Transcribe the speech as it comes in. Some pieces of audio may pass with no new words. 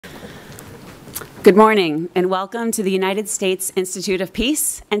Good morning, and welcome to the United States Institute of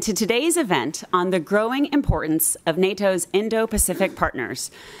Peace and to today's event on the growing importance of NATO's Indo-Pacific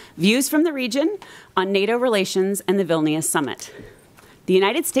partners, views from the region on NATO relations and the Vilnius summit. The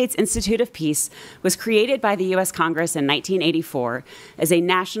United States Institute of Peace was created by the U.S. Congress in 1984 as a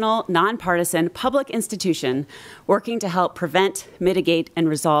national, nonpartisan public institution working to help prevent, mitigate, and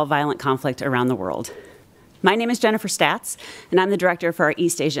resolve violent conflict around the world. My name is Jennifer Statz, and I'm the director for our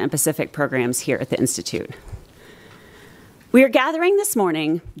East Asia and Pacific programs here at the Institute. We are gathering this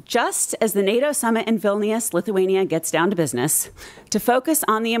morning just as the NATO summit in Vilnius, Lithuania gets down to business to focus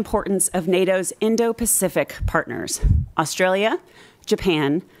on the importance of NATO's Indo-Pacific partners, Australia,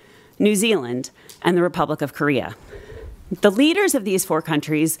 Japan, New Zealand, and the Republic of Korea. The leaders of these four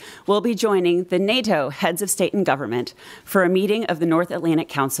countries will be joining the NATO heads of state and government for a meeting of the North Atlantic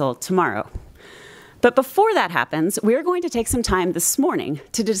Council tomorrow. But before that happens, we're going to take some time this morning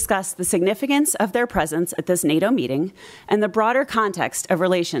to discuss the significance of their presence at this NATO meeting and the broader context of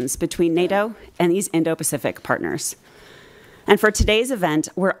relations between NATO and these Indo-Pacific partners. And for today's event,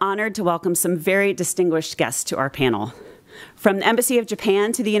 we're honored to welcome some very distinguished guests to our panel. From the Embassy of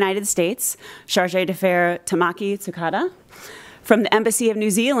Japan to the United States, Chargé d'Affaires Tamaki Tsukada. From the Embassy of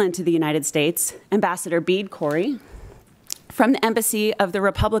New Zealand to the United States, Ambassador Bede Corey. From the Embassy of the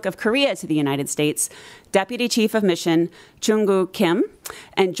Republic of Korea to the United States, Deputy Chief of Mission Choon-goo Kim,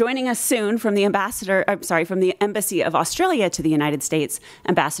 and joining us soon from the Embassy of Australia to the United States,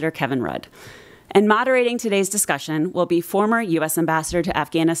 Ambassador Kevin Rudd. And moderating today's discussion will be former U.S. Ambassador to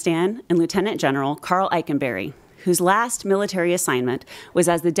Afghanistan and Lieutenant General Karl Eikenberry, whose last military assignment was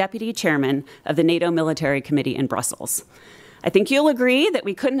as the Deputy Chairman of the NATO Military Committee in Brussels. I think you'll agree that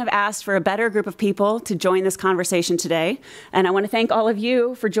we couldn't have asked for a better group of people to join this conversation today, and I want to thank all of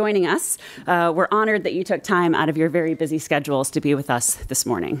you for joining us. We're honored that you took time out of your very busy schedules to be with us this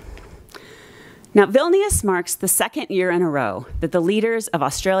morning. Now, Vilnius marks the second year in a row that the leaders of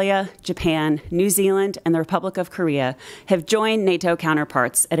Australia, Japan, New Zealand, and the Republic of Korea have joined NATO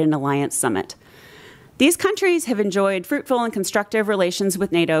counterparts at an alliance summit. These countries have enjoyed fruitful and constructive relations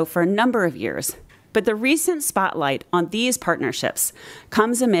with NATO for a number of years. But the recent spotlight on these partnerships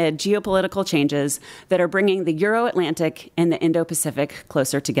comes amid geopolitical changes that are bringing the Euro-Atlantic and the Indo-Pacific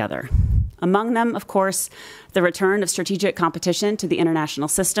closer together. Among them, of course, the return of strategic competition to the international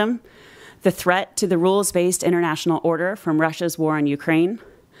system, the threat to the rules-based international order from Russia's war on Ukraine,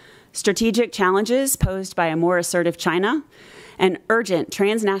 strategic challenges posed by a more assertive China, and urgent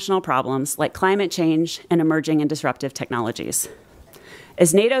transnational problems like climate change and emerging and disruptive technologies.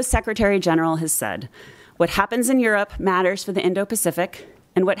 As NATO's Secretary General has said, what happens in Europe matters for the Indo-Pacific,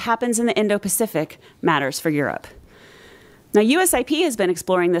 and what happens in the Indo-Pacific matters for Europe. Now, USIP has been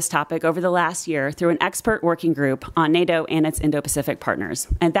exploring this topic over the last year through an expert working group on NATO and its Indo-Pacific partners,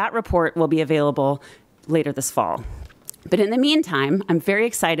 and that report will be available later this fall. But in the meantime, I'm very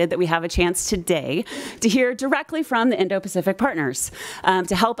excited that we have a chance today to hear directly from the Indo-Pacific partners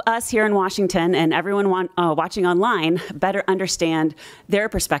to help us here in Washington and everyone watching online better understand their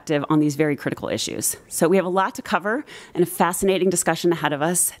perspective on these very critical issues. So we have a lot to cover and a fascinating discussion ahead of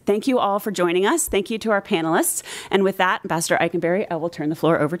us. Thank you all for joining us. Thank you to our panelists. And with that, Ambassador Eikenberry, I will turn the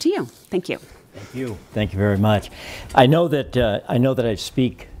floor over to you. Thank you. Thank you. Thank you very much. I know that I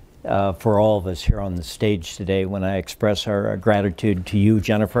speak for all of us here on the stage today when I express our gratitude to you,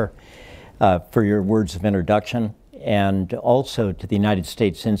 Jennifer, for your words of introduction, and also to the United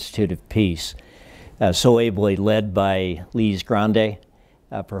States Institute of Peace, so ably led by Lise Grande,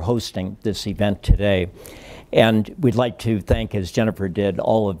 for hosting this event today. And we'd like to thank, as Jennifer did,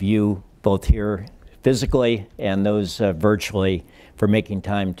 all of you, both here physically and those virtually, for making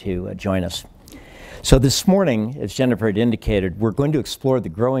time to join us. So this morning, as Jennifer had indicated, we're going to explore the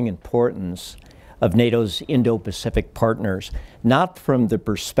growing importance of NATO's Indo-Pacific partners, not from the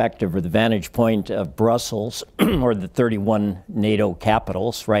perspective or the vantage point of Brussels or the 31 NATO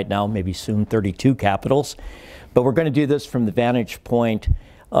capitals, right now, maybe soon 32 capitals, but we're going to do this from the vantage point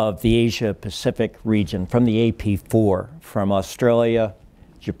of the Asia-Pacific region, from the AP4, from Australia,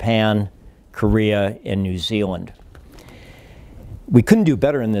 Japan, Korea, and New Zealand. We couldn't do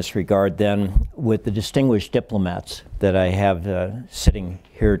better in this regard than with the distinguished diplomats that I have sitting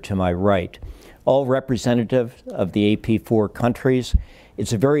here to my right, all representative of the AP4 countries.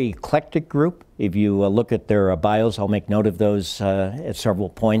 It's a very eclectic group. If you look at their bios, I'll make note of those at several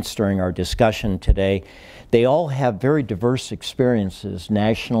points during our discussion today. They all have very diverse experiences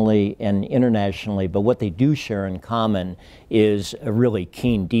nationally and internationally, but what they do share in common is a really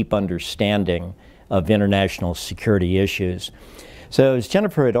keen, deep understanding of international security issues. So as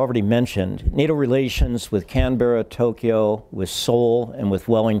Jennifer had already mentioned, NATO relations with Canberra, Tokyo, with Seoul, and with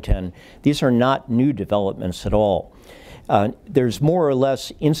Wellington, these are not new developments at all. There's more or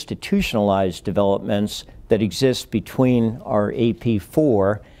less institutionalized developments that exist between our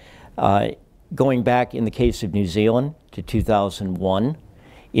AP4, going back in the case of New Zealand to 2001,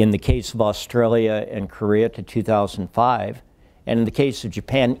 in the case of Australia and Korea to 2005, and in the case of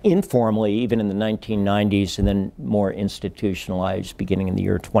Japan, informally, even in the 1990s, and then more institutionalized beginning in the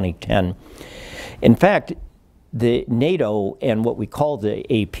year 2010. In fact, the NATO and what we call the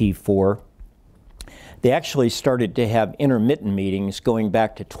AP4, they actually started to have intermittent meetings going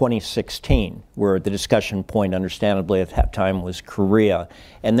back to 2016, where the discussion point, understandably, at that time was Korea.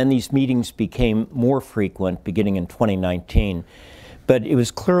 And then these meetings became more frequent beginning in 2019. But it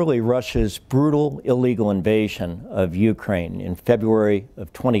was clearly Russia's brutal, illegal invasion of Ukraine in February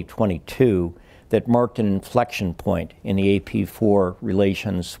of 2022 that marked an inflection point in the AP4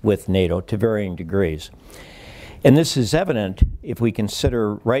 relations with NATO to varying degrees. And this is evident if we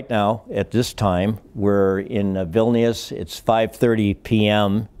consider right now, at this time, we're in Vilnius, it's 5:30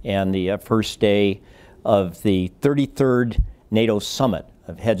 p.m., and the first day of the 33rd NATO Summit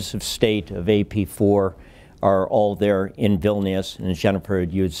of Heads of State of AP4 are all there in Vilnius. And as Jennifer,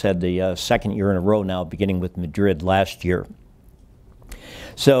 you had said, the second year in a row now, beginning with Madrid last year.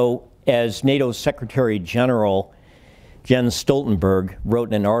 So as NATO's Secretary General, Jens Stoltenberg, wrote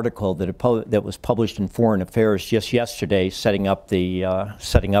in an article that was published in Foreign Affairs just yesterday, setting up the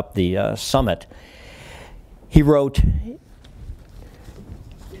summit. He wrote,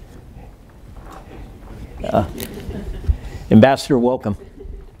 Ambassador, welcome.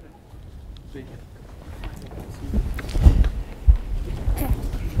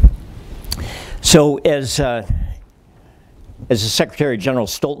 So as the Secretary General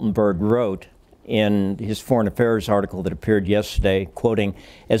Stoltenberg wrote in his Foreign Affairs article that appeared yesterday, quoting,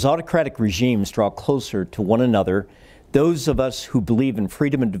 "As autocratic regimes draw closer to one another, those of us who believe in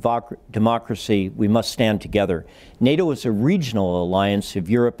freedom and democracy, we must stand together. NATO is a regional alliance of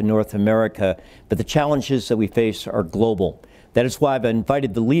Europe and North America, but the challenges that we face are global. That is why I've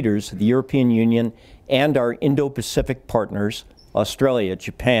invited the leaders of the European Union and our Indo-Pacific partners, Australia,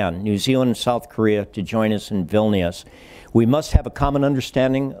 Japan, New Zealand, and South Korea, to join us in Vilnius. We must have a common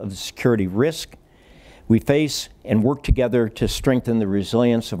understanding of the security risk we face and work together to strengthen the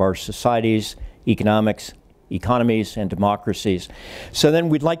resilience of our societies, economies, and democracies." So then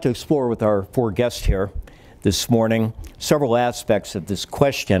we'd like to explore with our four guests here this morning several aspects of this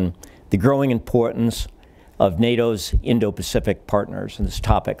question, the growing importance of NATO's Indo-Pacific partners in this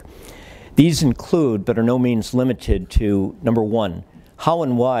topic. These include, but are no means limited to, number one, how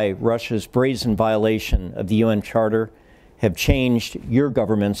and why Russia's brazen violation of the UN Charter have changed your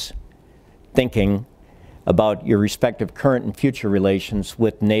government's thinking about your respective current and future relations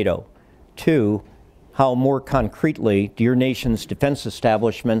with NATO. Two, how more concretely do your nation's defense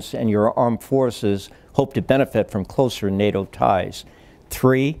establishments and your armed forces hope to benefit from closer NATO ties?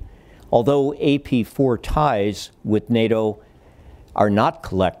 Three, although AP4 ties with NATO are not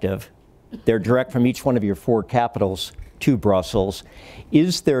collective, they're direct from each one of your four capitals to Brussels.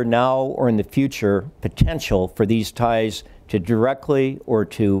 Is there now or in the future potential for these ties to directly or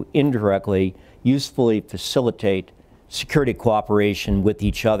to indirectly usefully facilitate security cooperation with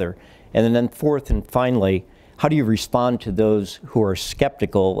each other? And then fourth and finally, how do you respond to those who are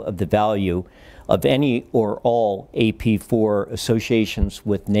skeptical of the value of any or all AP4 associations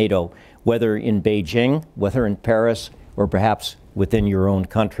with NATO, whether in Beijing, whether in Paris, or perhaps within your own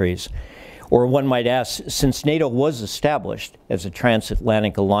countries? Or one might ask, since NATO was established as a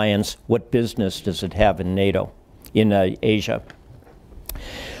transatlantic alliance, what business does it have in NATO, in Asia?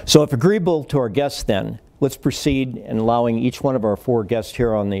 So if agreeable to our guests then, let's proceed in allowing each one of our four guests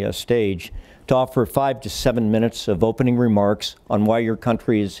here on the stage to offer 5 to 7 minutes of opening remarks on why your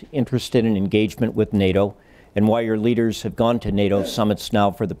country is interested in engagement with NATO and why your leaders have gone to NATO summits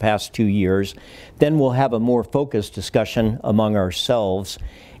now for the past 2 years. Then we'll have a more focused discussion among ourselves.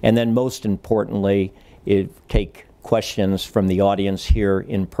 And then most importantly, take questions from the audience here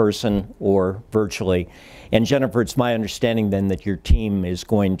in person or virtually. And Jennifer, it's my understanding then that your team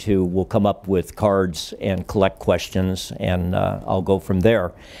will come up with cards and collect questions, and I'll go from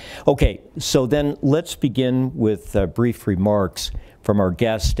there. Okay, so then let's begin with brief remarks from our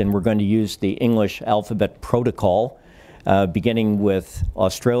guest, and we're going to use the English alphabet protocol, beginning with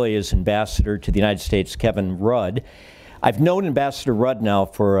Australia's ambassador to the United States, Kevin Rudd. I've known Ambassador Rudd now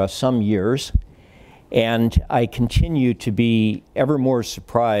for some years, and I continue to be ever more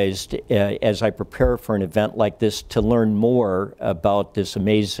surprised as I prepare for an event like this to learn more about this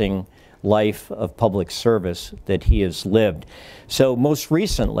amazing life of public service that he has lived. So most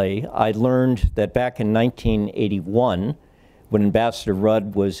recently, I learned that back in 1981, when Ambassador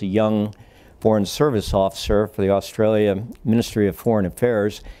Rudd was a young Foreign Service officer for the Australia Ministry of Foreign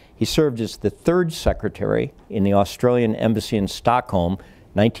Affairs, he served as the third secretary in the Australian Embassy in Stockholm,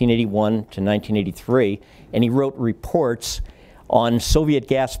 1981 to 1983, and he wrote reports on Soviet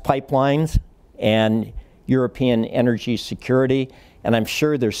gas pipelines and European energy security. And I'm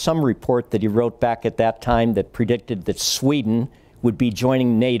sure there's some report that he wrote back at that time that predicted that Sweden would be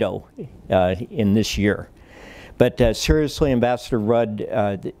joining NATO in this year. But seriously, Ambassador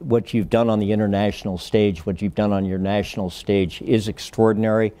Rudd, what you've done on the international stage, what you've done on your national stage is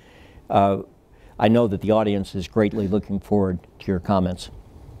extraordinary. I know that the audience is greatly looking forward to your comments.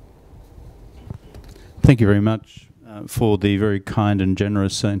 Thank you very much for the very kind and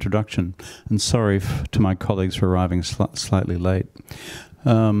generous introduction, and sorry to my colleagues for arriving slightly late.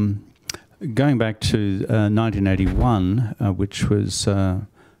 Going back to 1981, which was a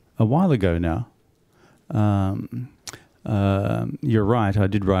while ago now, you're right, I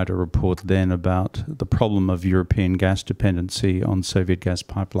did write a report then about the problem of European gas dependency on Soviet gas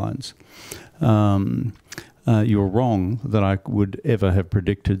pipelines. You're wrong that I would ever have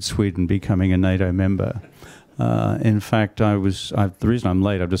predicted Sweden becoming a NATO member. In fact, the reason I'm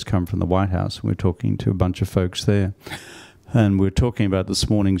late, I've just come from the White House. We're talking to a bunch of folks there. And we're talking about this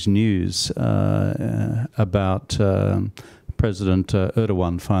morning's news about President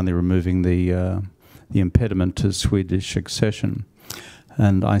Erdogan finally removing the impediment to Swedish accession.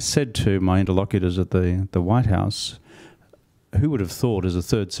 And I said to my interlocutors at the White House, who would have thought, as a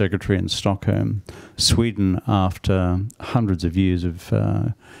third secretary in Stockholm, Sweden, after hundreds of years of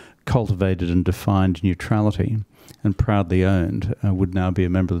cultivated and defined neutrality and proudly owned, would now be a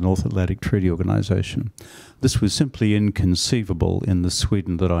member of the North Atlantic Treaty Organization. This was simply inconceivable in the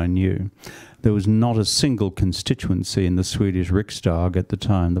Sweden that I knew. There was not a single constituency in the Swedish Riksdag at the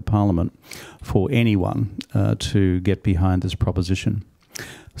time, the parliament, for anyone to get behind this proposition.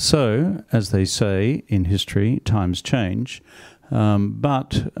 So, as they say in history, times change,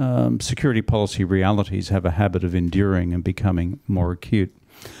 but security policy realities have a habit of enduring and becoming more acute.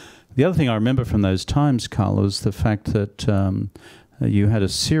 The other thing I remember from those times, Carl, was the fact that you had a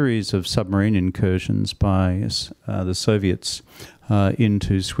series of submarine incursions by the Soviets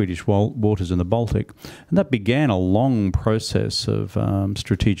into Swedish waters in the Baltic, and that began a long process of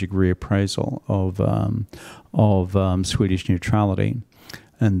strategic reappraisal of Swedish neutrality.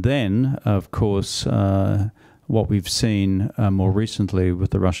 And then, of course, what we've seen more recently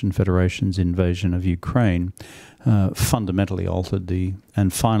with the Russian Federation's invasion of Ukraine fundamentally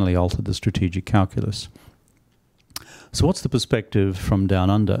finally altered the strategic calculus. So what's the perspective from down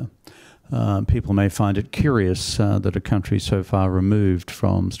under? People may find it curious that a country so far removed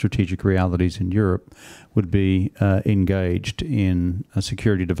from strategic realities in Europe would be engaged in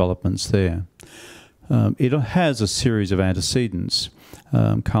security developments there. It has a series of antecedents.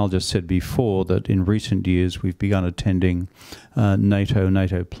 Carl just said before that in recent years we've begun attending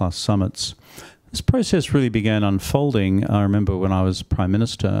NATO Plus summits. This process really began unfolding, I remember, when I was Prime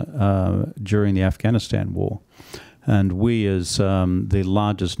Minister during the Afghanistan war. And we, as the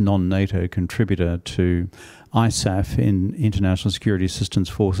largest non-NATO contributor to ISAF, in International Security Assistance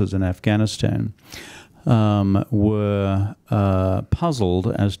Forces in Afghanistan, were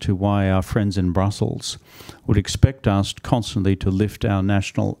puzzled as to why our friends in Brussels would expect us constantly to lift our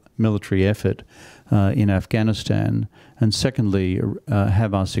national military effort in Afghanistan, and secondly,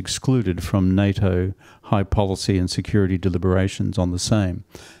 have us excluded from NATO high policy and security deliberations on the same.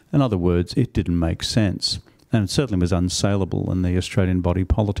 In other words, it didn't make sense, and it certainly was unsaleable in the Australian body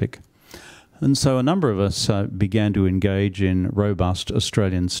politic. And so a number of us began to engage in robust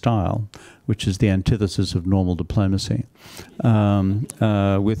Australian style, which is the antithesis of normal diplomacy,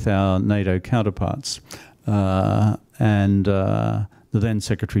 with our NATO counterparts. And the then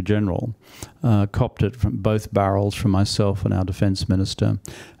Secretary General copped it from both barrels from myself and our Defence Minister.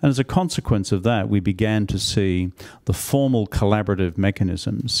 And as a consequence of that, we began to see the formal collaborative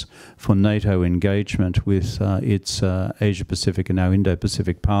mechanisms for NATO engagement with its Asia-Pacific and now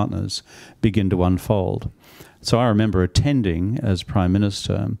Indo-Pacific partners begin to unfold. So I remember attending, as Prime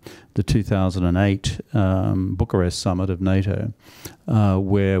Minister, the 2008 Bucharest summit of NATO,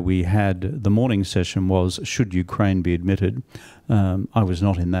 where we had, the morning session was, should Ukraine be admitted? I was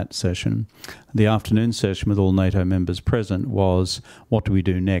not in that session. The afternoon session with all NATO members present was, what do we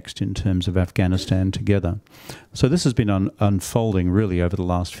do next in terms of Afghanistan together? So this has been unfolding really over the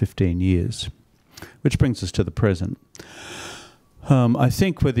last 15 years, which brings us to the present. I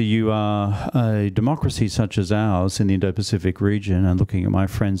think whether you are a democracy such as ours in the Indo-Pacific region, and looking at my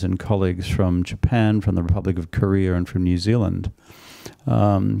friends and colleagues from Japan, from the Republic of Korea and from New Zealand,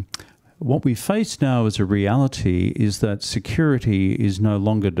 what we face now as a reality is that security is no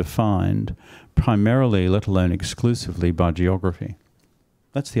longer defined primarily, let alone exclusively, by geography.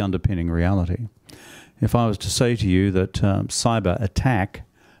 That's the underpinning reality. If I was to say to you that cyber attack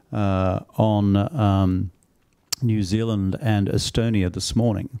on New Zealand and Estonia this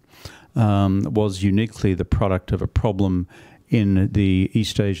morning was uniquely the product of a problem in the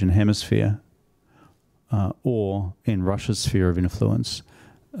East Asian hemisphere or in Russia's sphere of influence,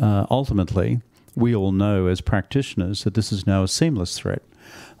 ultimately, we all know as practitioners that this is now a seamless threat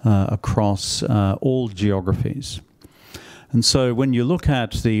across all geographies. And so when you look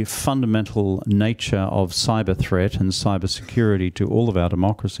at the fundamental nature of cyber threat and cyber security to all of our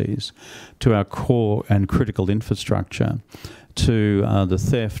democracies, to our core and critical infrastructure, to the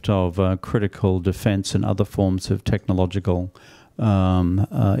theft of critical defense and other forms of technological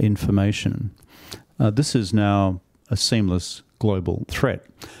information, this is now a seamless global threat.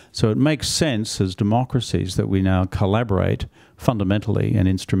 So it makes sense as democracies that we now collaborate fundamentally and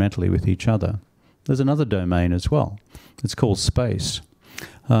instrumentally with each other. There's another domain as well. It's called space.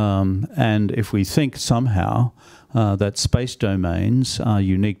 And if we think somehow that space domains are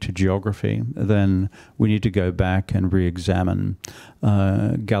unique to geography, then we need to go back and re-examine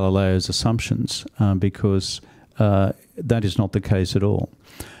Galileo's assumptions because that is not the case at all.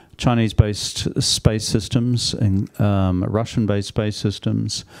 Chinese-based space systems, and Russian-based space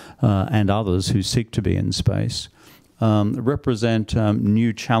systems, and others who seek to be in space represent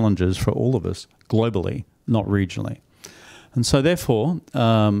new challenges for all of us globally, not regionally. And so therefore,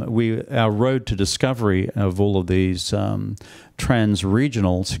 our road to discovery of all of these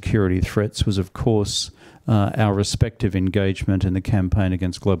trans-regional security threats was, of course, our respective engagement in the campaign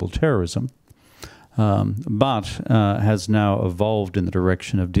against global terrorism, but has now evolved in the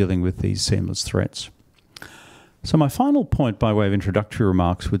direction of dealing with these seamless threats. So my final point by way of introductory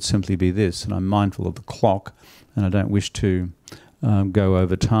remarks would simply be this, and I'm mindful of the clock and I don't wish to go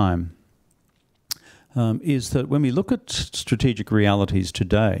over time, is that when we look at strategic realities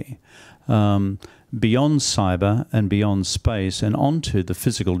today, beyond cyber and beyond space and onto the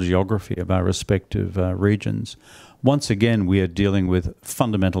physical geography of our respective regions, once again we are dealing with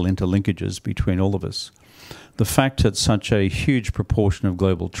fundamental interlinkages between all of us. The fact that such a huge proportion of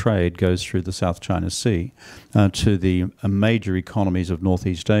global trade goes through the South China Sea to the major economies of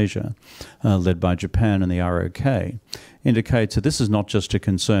Northeast Asia, led by Japan and the ROK, indicates that this is not just a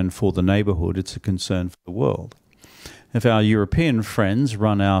concern for the neighbourhood, it's a concern for the world. If our European friends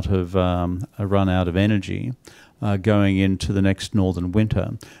run out of energy going into the next northern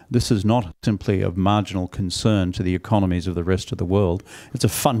winter, this is not simply of marginal concern to the economies of the rest of the world. It's a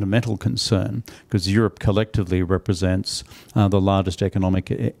fundamental concern because Europe collectively represents the largest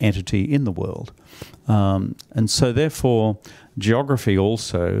economic entity in the world. And so therefore, geography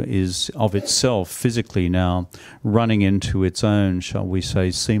also is of itself physically now running into its own, shall we say,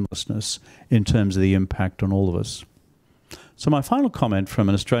 seamlessness in terms of the impact on all of us. So my final comment from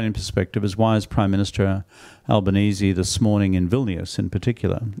an Australian perspective is why is Prime Minister Albanese this morning in Vilnius in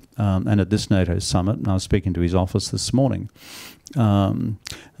particular, and at this NATO summit, and I was speaking to his office this morning.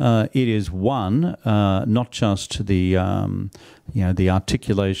 It is one, not just the the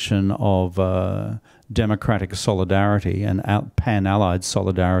articulation of democratic solidarity and pan-allied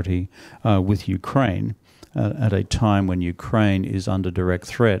solidarity with Ukraine at a time when Ukraine is under direct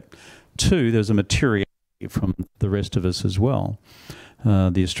threat. Two, there's a materiality from the rest of us as well.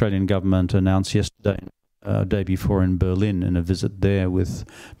 The Australian government announced yesterday, day before in Berlin, in a visit there with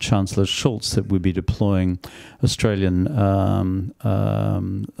Chancellor Schulz, that we'd be deploying Australian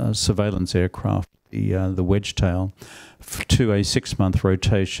surveillance aircraft, the Wedgetail, to a 6-month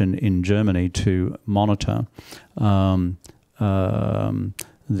rotation in Germany to monitor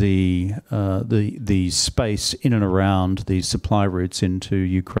the space in and around the supply routes into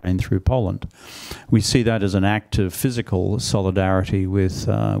Ukraine through Poland. We see that as an act of physical solidarity with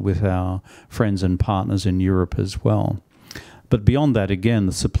our friends and partners in Europe as well. But beyond that, again,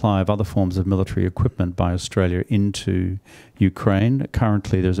 the supply of other forms of military equipment by Australia into Ukraine.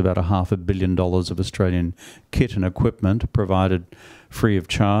 Currently, there's about $500 million of Australian kit and equipment provided free of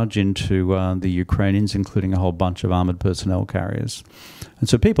charge into the Ukrainians, including a whole bunch of armoured personnel carriers. And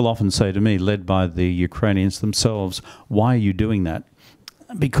so people often say to me, led by the Ukrainians themselves, why are you doing that?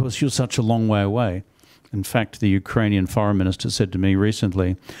 Because you're such a long way away. In fact, the Ukrainian foreign minister said to me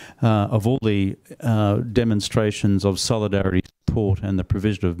recently, of all the demonstrations of solidarity support and the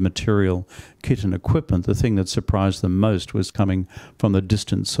provision of material, kit and equipment, the thing that surprised them most was coming from the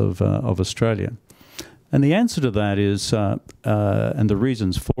distance of Australia. And the answer to that is, and the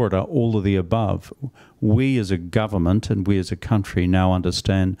reasons for it are all of the above. We as a government and we as a country now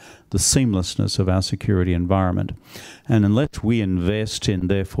understand the seamlessness of our security environment. And unless we invest in,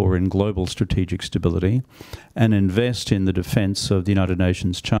 therefore, in global strategic stability and invest in the defense of the United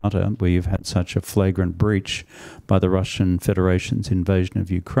Nations Charter, where you've had such a flagrant breach by the Russian Federation's invasion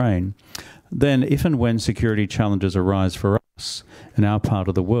of Ukraine, then if and when security challenges arise for us in our part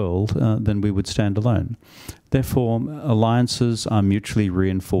of the world, then we would stand alone. Therefore, alliances are mutually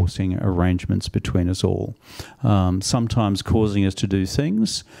reinforcing arrangements between us all, sometimes causing us to do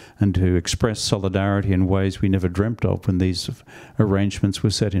things and to express solidarity in ways we never dreamt of when these arrangements were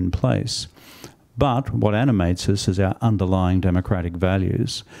set in place. But what animates us is our underlying democratic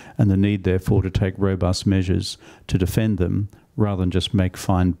values and the need, therefore, to take robust measures to defend them rather than just make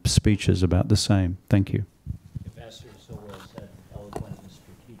fine speeches about the same. Thank you. Ambassador, so well said, eloquent and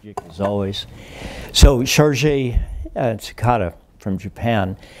strategic as always. So, Sharjei Tsukada from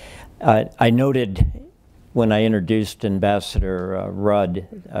Japan, I noted when I introduced Ambassador Rudd,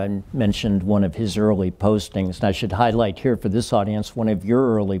 I mentioned one of his early postings, and I should highlight here for this audience, one of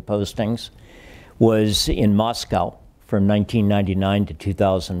your early postings was in Moscow from 1999 to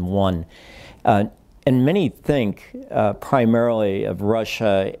 2001. And many think primarily of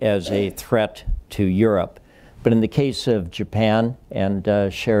Russia as a threat to Europe. But in the case of Japan,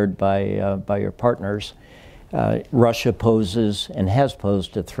 and shared by your partners, Russia poses and has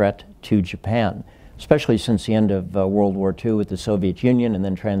posed a threat to Japan, especially since the end of World War II with the Soviet Union and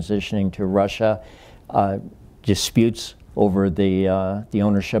then transitioning to Russia, disputes over the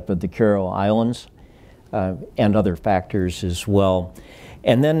ownership of the Kuril Islands and other factors as well.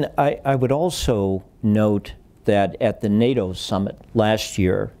 And then I would also note that at the NATO summit last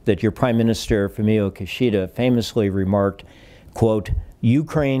year, that your Prime Minister, Fumio Kishida, famously remarked, quote,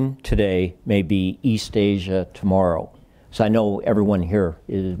 "Ukraine today may be East Asia tomorrow." So I know everyone here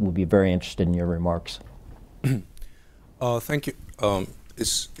will be very interested in your remarks. Thank you.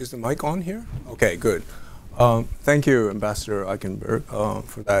 Is the mic on here? Okay, good. Thank you, Ambassador Eichenberg,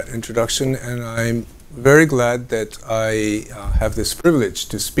 for that introduction, and I'm very glad that I have this privilege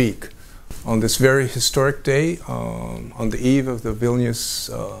to speak on this very historic day, on the eve of the Vilnius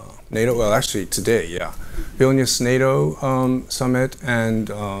NATO, well actually today, yeah, Vilnius NATO summit, and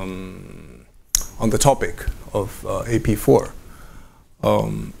on the topic of AP4.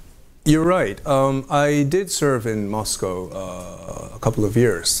 You're right, I did serve in Moscow a couple of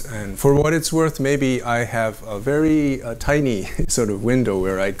years, and for what it's worth, maybe I have a very tiny sort of window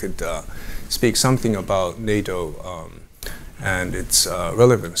where I could speak something about NATO and its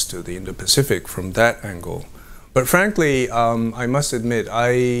relevance to the Indo-Pacific from that angle. But frankly, I must admit,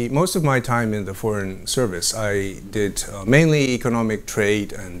 most of my time in the Foreign Service, I did mainly economic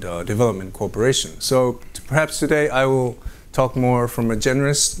trade and development cooperation. So perhaps today I will talk more from a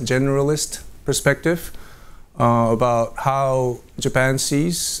generalist perspective about how Japan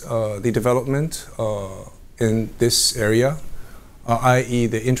sees the development in this area, i.e.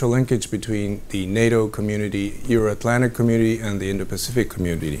 the interlinkage between the NATO community, Euro-Atlantic community, and the Indo-Pacific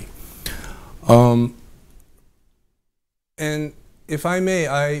community. And if I may,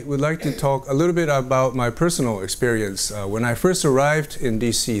 I would like to talk a little bit about my personal experience. When I first arrived in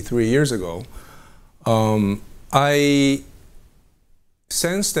DC 3 years ago, I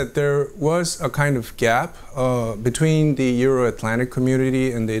sensed that there was a kind of gap between the Euro-Atlantic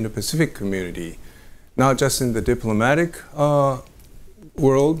community and the Indo-Pacific community, not just in the diplomatic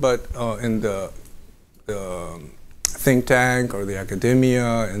world, but in the think tank or the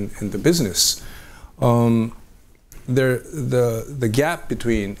academia and the business. The gap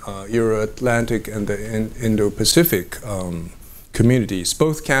between Euro-Atlantic and the Indo-Pacific communities,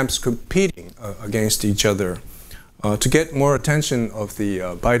 both camps competing against each other to get more attention of the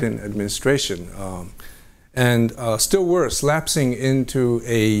Biden administration, and still worse, lapsing into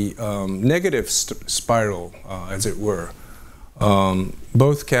a negative spiral, as it were.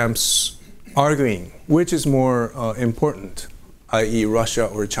 Both camps arguing which is more important, i.e. Russia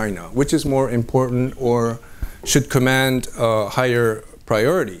or China, which is more important or should command a higher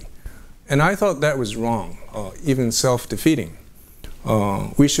priority. And I thought that was wrong, even self-defeating.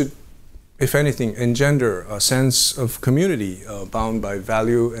 We should, if anything, engender a sense of community bound by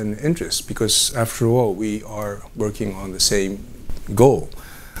value and interest, because after all, we are working on the same goal.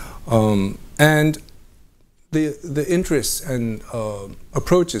 And the interests and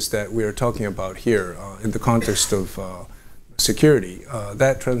approaches that we are talking about here in the context of security,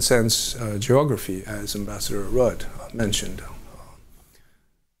 that transcends geography, as Ambassador Rudd mentioned.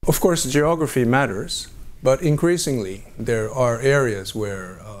 Of course, geography matters, but increasingly there are areas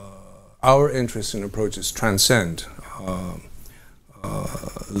where our interests and approaches transcend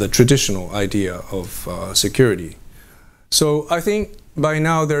the traditional idea of security. So I think by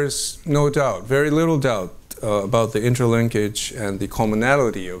now there's no doubt, very little doubt, about the interlinkage and the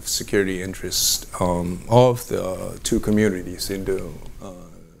commonality of security interests of the two communities in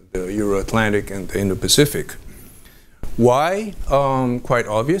the Euro-Atlantic and the Indo-Pacific. Why? Quite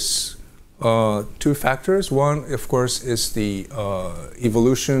obvious. Two factors. One, of course, is the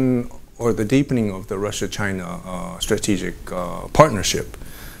evolution or the deepening of the Russia-China strategic partnership.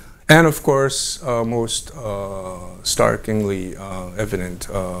 And of course, most starkly evident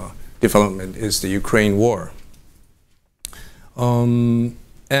development is the Ukraine war.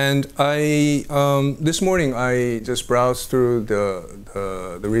 And this morning I just browsed through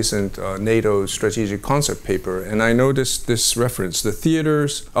the recent NATO strategic concept paper, and I noticed this reference: the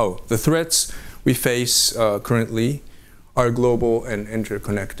threats we face currently are global and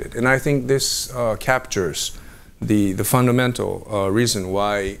interconnected. And I think this captures the fundamental reason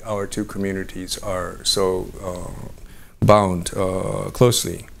why our two communities are so bound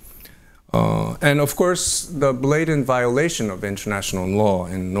closely. And of course, the blatant violation of international law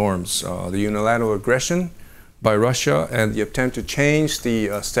and norms, the unilateral aggression by Russia, and the attempt to change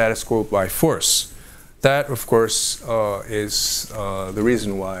the status quo by force. That, of course, is the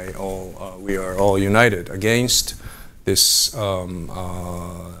reason why we are all united against this,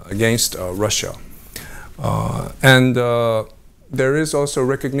 against Russia. And there is also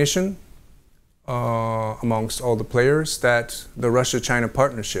recognition amongst all the players that the Russia-China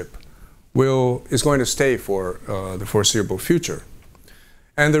partnership is going to stay for the foreseeable future.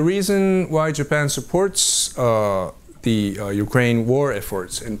 And the reason why Japan supports the Ukraine war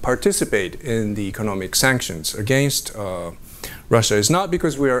efforts and participate in the economic sanctions against Russia is not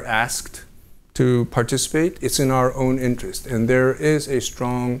because we are asked to participate, it's in our own interest. And there is a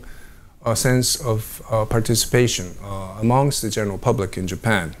strong sense of participation amongst the general public in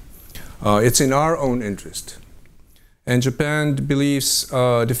Japan. It's in our own interest. And Japan believes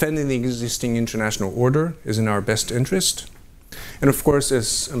defending the existing international order is in our best interest. And of course,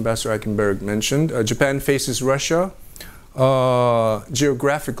 as Ambassador Eichenberg mentioned, Japan faces Russia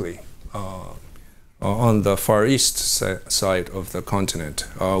geographically on the Far East side of the continent.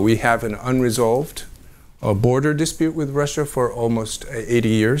 We have an unresolved border dispute with Russia for almost 80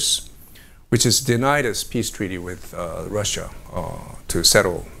 years, which has denied us peace treaty with Russia to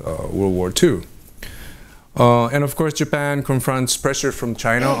settle World War II. And of course, Japan confronts pressure from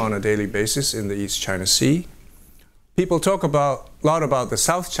China on a daily basis in the East China Sea. People talk a lot about the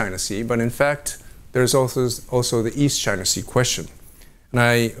South China Sea, but in fact, there's also the East China Sea question. And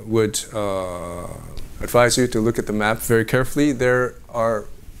I would advise you to look at the map very carefully. There are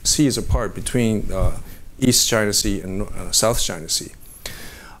seas apart between East China Sea and South China Sea.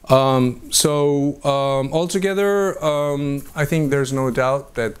 Altogether, I think there's no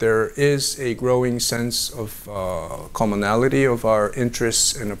doubt that there is a growing sense of commonality of our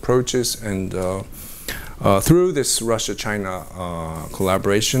interests and approaches, and through this Russia-China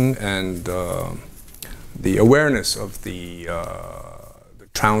collaboration and the awareness of the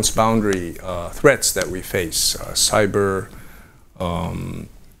transboundary threats that we face, cyber,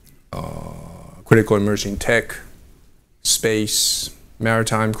 critical emerging tech, space,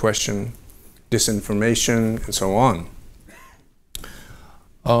 maritime question, disinformation, and so on.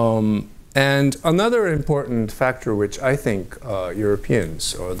 And another important factor which I think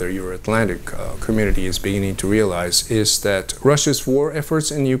Europeans or the Euro-Atlantic community is beginning to realize is that Russia's war efforts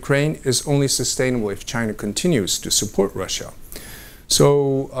in Ukraine is only sustainable if China continues to support Russia.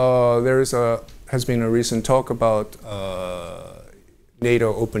 So there has been a recent talk about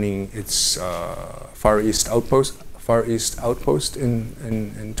NATO opening its Far East outpost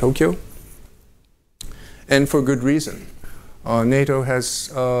in Tokyo, and for good reason. NATO has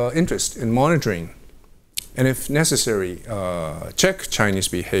interest in monitoring, and if necessary, check Chinese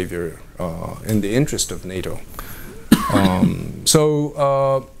behavior in the interest of NATO.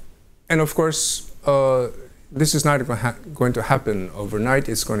 And of course, this is not going to happen overnight.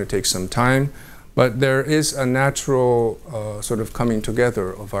 It's going to take some time. But there is a natural sort of coming together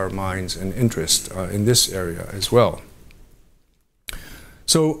of our minds and interest in this area as well.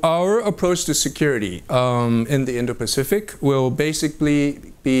 So our approach to security in the Indo-Pacific will basically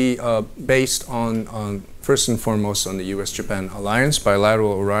be based on, first and foremost, on the US-Japan alliance,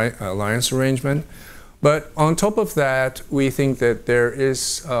 bilateral alliance arrangement. But on top of that, we think that there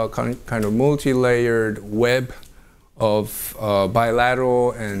is a kind of multi-layered web of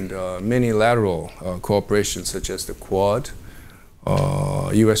bilateral and many-lateral cooperation, such as the Quad,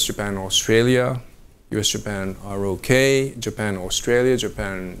 US, Japan, Australia. US, Japan are okay. Japan, Australia.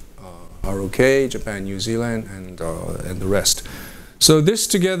 Japan are okay. Japan, New Zealand, and the rest. So this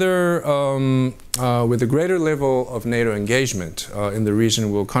together with a greater level of NATO engagement in the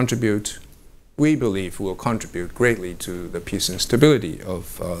region will contribute, we believe, will contribute greatly to the peace and stability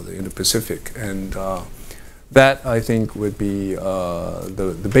of the Indo-Pacific. And that, I think, would be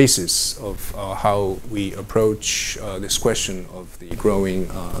the basis of how we approach this question of the growing,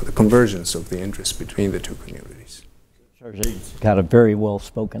 the convergence of the interests between the two communities. Got it, very well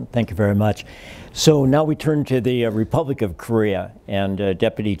spoken. Thank you very much. So now we turn to the Republic of Korea and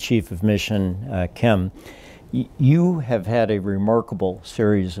Deputy Chief of Mission Kim. You have had a remarkable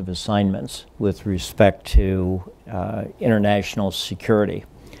series of assignments with respect to international security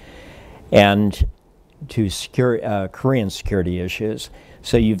and to Korean security issues.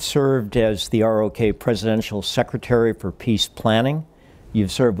 So you've served as the ROK Presidential Secretary for Peace Planning.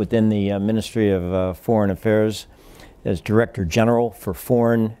 You've served within the Ministry of Foreign Affairs as Director General for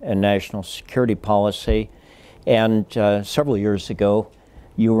Foreign and National Security Policy. And several years ago,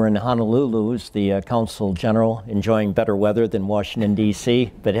 you were in Honolulu as the Consul General, enjoying better weather than Washington,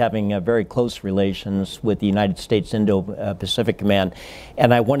 D.C., but having very close relations with the United States Indo-Pacific Command.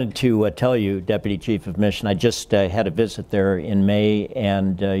 And I wanted to tell you, Deputy Chief of Mission, I just had a visit there in May,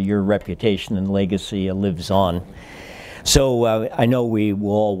 and your reputation and legacy lives on. So I know we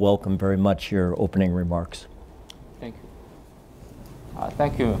will all welcome very much your opening remarks. Thank you.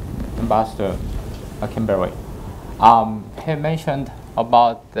 Thank you, Ambassador Kimberly. He mentioned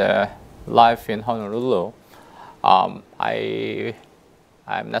about the life in Honolulu. I'm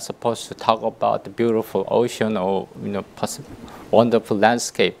not supposed to talk about the beautiful ocean or wonderful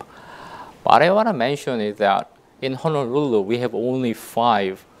landscape. What I want to mention is that in Honolulu we have only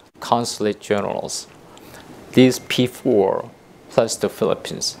 5 consulate generals. These P4 plus the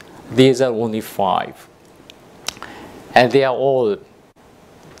Philippines. These are only 5, and they are all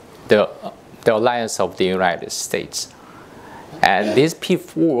the alliance of the United States. And these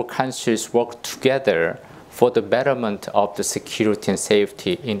P4 countries work together for the betterment of the security and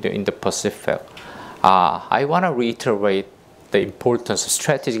safety in the Indo-Pacific. I want to reiterate the importance,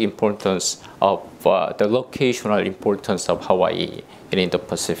 strategic importance of the locational importance of Hawaii in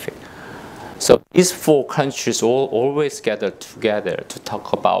Indo-Pacific. So these 4 countries always gather together to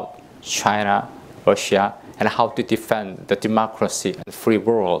talk about China, Russia, and how to defend the democracy and free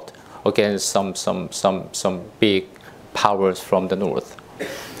world against some big powers from the north.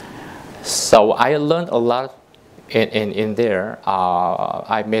 So I learned a lot in there.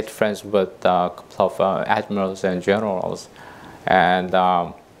 I made friends with a couple of admirals and generals, and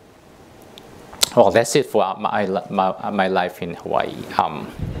well, that's it for my life in Hawaii.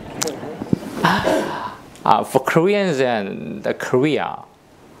 For Koreans and Korea,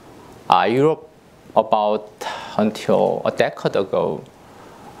 Europe, about until a decade ago,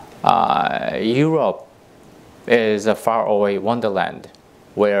 Europe is a faraway wonderland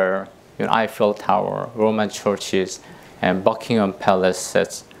where Eiffel Tower, Roman churches, and Buckingham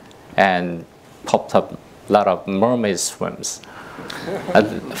Palaces, and popped up a lot of mermaid swims.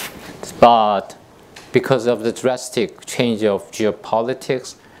 But because of the drastic change of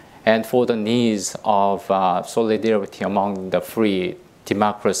geopolitics and for the needs of solidarity among the free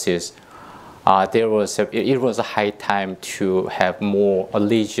democracies, it was a high time to have more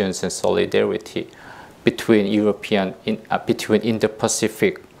allegiance and solidarity between between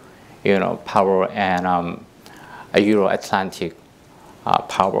Indo-Pacific, power and Euro-Atlantic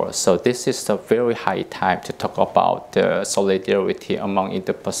power. So this is a very high time to talk about the solidarity among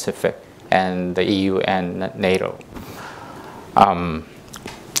Indo-Pacific and the EU and NATO.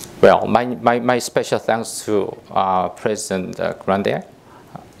 Well, my special thanks to President Grande,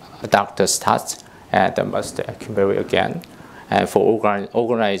 Dr. Stats, and Ambassador Kimberly again, and for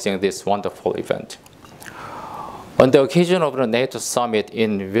organizing this wonderful event. On the occasion of the NATO summit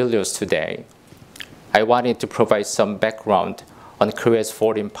in Vilnius today, I wanted to provide some background on Korea's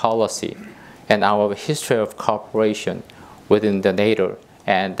foreign policy and our history of cooperation within the NATO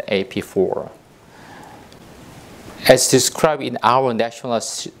and AP4. As described in our National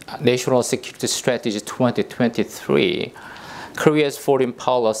Security Strategy 2023, Korea's foreign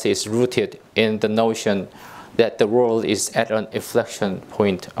policy is rooted in the notion that the world is at an inflection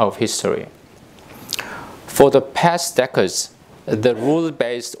point of history. For the past decades, the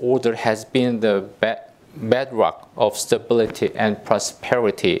rule-based order has been the bedrock of stability and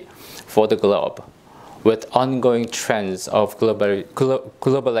prosperity for the globe, with ongoing trends of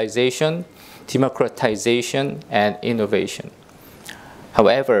globalization, democratization, and innovation.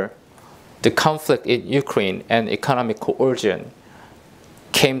 However, the conflict in Ukraine and economic coercion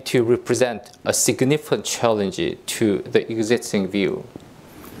came to represent a significant challenge to the existing view.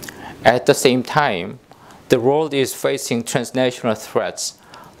 At the same time, the world is facing transnational threats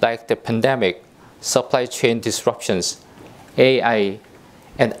like the pandemic, supply chain disruptions, AI,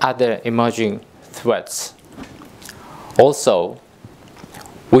 and other emerging threats. Also,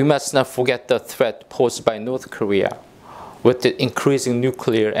 we must not forget the threat posed by North Korea with the increasing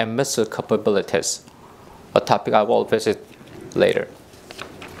nuclear and missile capabilities, a topic I will visit later.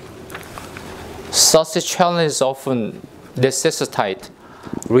 Such challenges often necessitate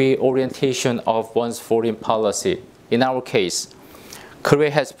reorientation of one's foreign policy. In our case,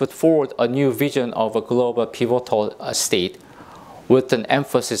 Korea has put forward a new vision of a global pivotal state with an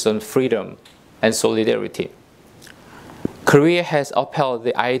emphasis on freedom and solidarity. Korea has upheld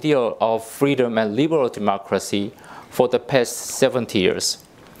the ideal of freedom and liberal democracy for the past 70 years.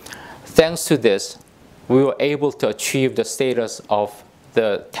 Thanks to this, we were able to achieve the status of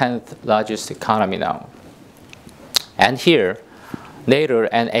the 10th largest economy now. And here, NATO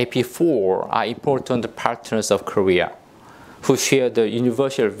and AP4 are important partners of Korea, who share the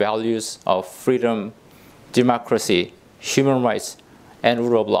universal values of freedom, democracy, human rights, and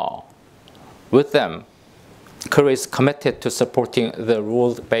rule of law. With them, Korea is committed to supporting the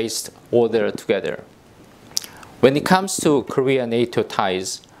rule-based order together. When it comes to Korea-NATO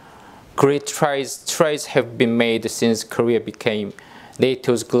ties, great strides have been made since Korea became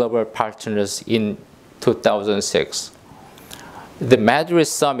NATO's global partners in 2006. The Madrid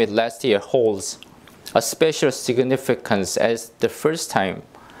summit last year holds a special significance as the first time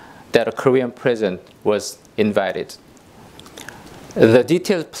that a Korean president was invited. The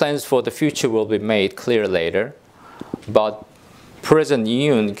detailed plans for the future will be made clear later, but President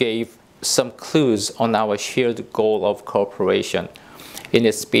Yoon gave some clues on our shared goal of cooperation in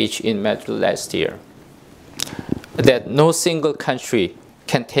his speech in Madrid last year. That no single country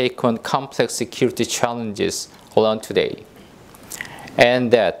can take on complex security challenges alone today,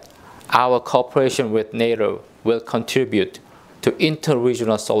 and that our cooperation with NATO will contribute to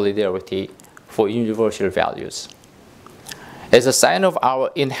inter-regional solidarity for universal values. As a sign of our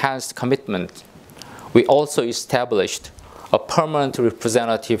enhanced commitment, we also established a permanent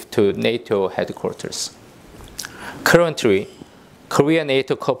representative to NATO headquarters. Currently,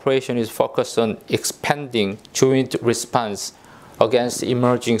 Korea-NATO cooperation is focused on expanding joint response against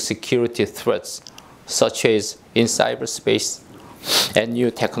emerging security threats, such as in cyberspace and new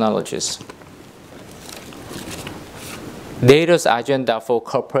technologies. NATO's agenda for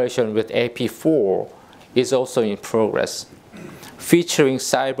cooperation with AP4 is also in progress, featuring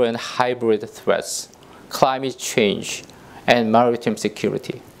cyber and hybrid threats, climate change, and maritime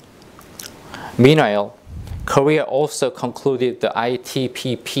security. Meanwhile, Korea also concluded the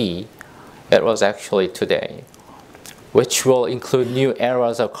ITPP, it was actually today, which will include new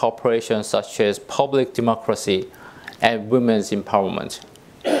areas of cooperation such as public democracy and women's empowerment.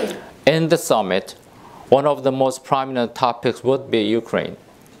 In the summit, one of the most prominent topics would be Ukraine.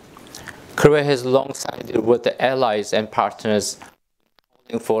 Korea has long sided with the allies and partners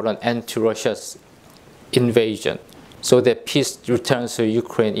calling for an end to Russia's invasion so that peace returns to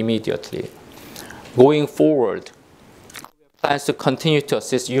Ukraine immediately. Going forward, Korea plans to continue to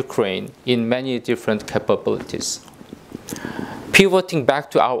assist Ukraine in many different capabilities. Pivoting back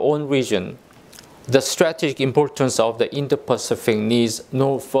to our own region, the strategic importance of the Indo-Pacific needs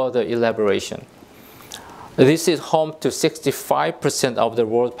no further elaboration. This is home to 65% of the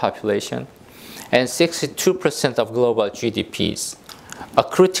world population and 62% of global GDPs, a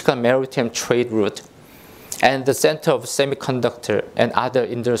critical maritime trade route, and the center of semiconductor and other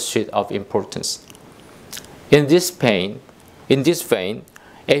industries of importance. In this vein,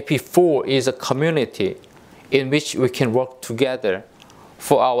 AP4 is a community in which we can work together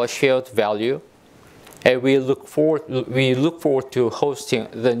for our shared value, and we look forward to hosting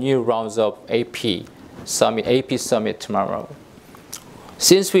the new rounds of AP Summit tomorrow.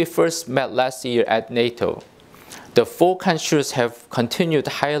 Since we first met last year at NATO, the 4 countries have continued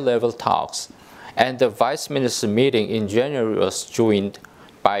high-level talks, and the Vice Minister meeting in January was joined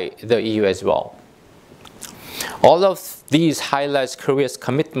by the EU as well. All of these highlights Korea's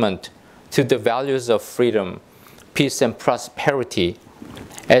commitment to the values of freedom, peace, and prosperity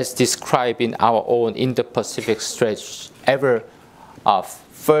as described in our own Indo-Pacific strategy,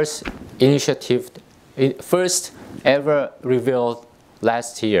 first ever revealed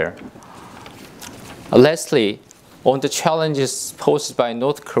last year. Lastly, on the challenges posed by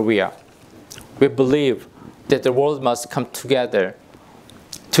North Korea, we believe that the world must come together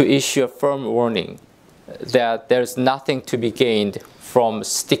to issue a firm warning that there is nothing to be gained from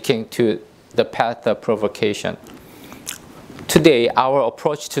sticking to the path of provocation. Today, our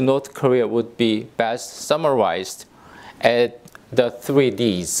approach to North Korea would be best summarized as the 3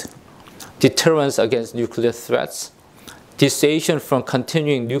 Ds: deterrence against nuclear threats, dissuasion from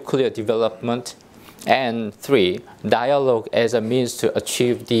continuing nuclear development, and 3, dialogue as a means to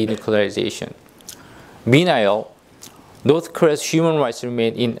achieve denuclearization. Meanwhile, North Korea's human rights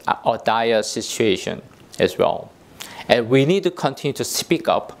remain in a dire situation as well. And we need to continue to speak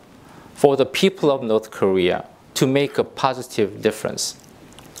up for the people of North Korea to make a positive difference.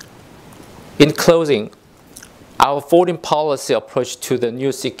 In closing, our foreign policy approach to the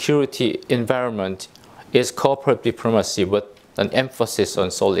new security environment is cooperative diplomacy with an emphasis on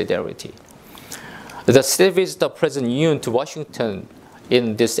solidarity. The state visit of President Yoon to Washington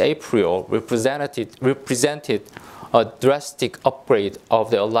in this April represented a drastic upgrade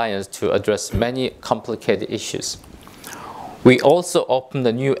of the alliance to address many complicated issues. We also opened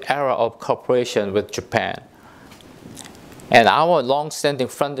a new era of cooperation with Japan. And our long-standing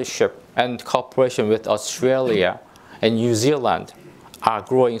friendship and cooperation with Australia and New Zealand are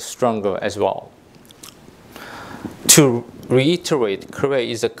growing stronger as well. To reiterate,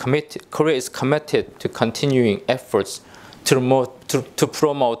 Korea is committed to continuing efforts to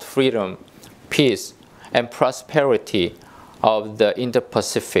promote freedom, peace, and prosperity of the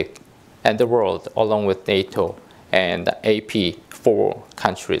Indo-Pacific and the world, along with NATO and AP4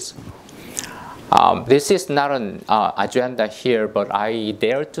 countries. This is not an agenda here, but I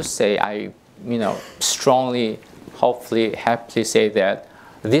dare to say, I strongly, hopefully, happily say that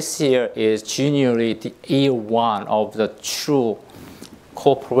this year is genuinely the year 1 of the true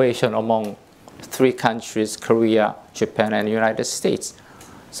cooperation among 3 countries, Korea, Japan, and the United States.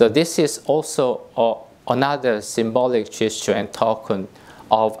 So this is also another symbolic gesture and token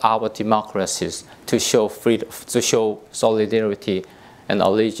of our democracies to show freedom, to show solidarity and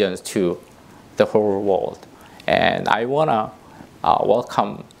allegiance to the whole world. And I want to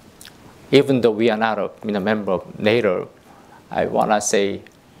welcome, even though we are not a member of NATO, I want to say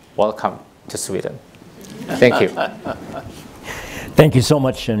welcome to Sweden. Thank you. Thank you so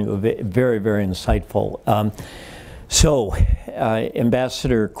much, and very, very insightful.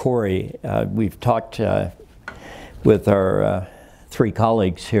 Ambassador Corey, we've talked with our 3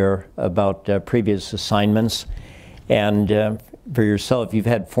 colleagues here about previous assignments, and for yourself, you've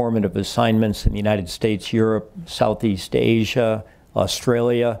had formative assignments in the United States, Europe, Southeast Asia,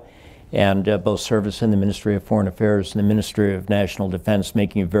 Australia, and both service in the Ministry of Foreign Affairs and the Ministry of National Defense,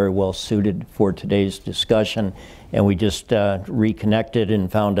 making you very well suited for today's discussion. And we just reconnected and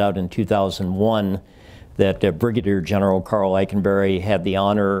found out in 2001 that Brigadier General Carl Eikenberry had the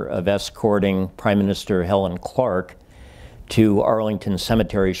honor of escorting Prime Minister Helen Clark to Arlington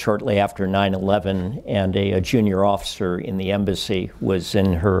Cemetery shortly after 9/11, and a junior officer in the embassy was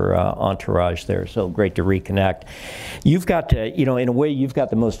in her entourage there. So great to reconnect. You've got, in a way, you've got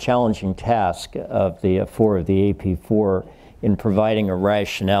the most challenging task of the AP4 in providing a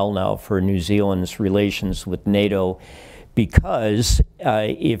rationale now for New Zealand's relations with NATO, because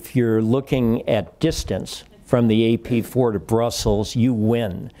if you're looking at distance from the AP4 to Brussels, you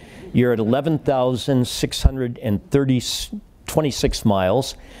win. You're at 11,626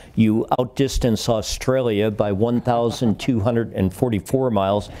 miles. You outdistance Australia by 1,244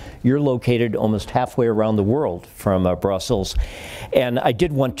 miles. You're located almost halfway around the world from Brussels. And I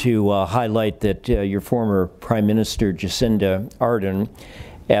did want to highlight that your former Prime Minister, Jacinda Ardern,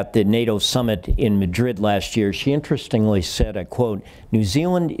 at the NATO summit in Madrid last year, she interestingly said, I quote, "New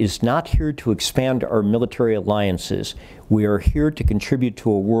Zealand is not here to expand our military alliances. We are here to contribute to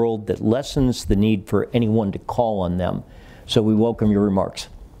a world that lessens the need for anyone to call on them." So we welcome your remarks.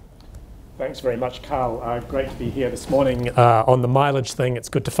 Thanks very much, Carl. Great to be here this morning. On the mileage thing, it's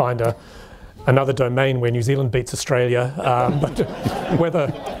good to find another domain where New Zealand beats Australia. But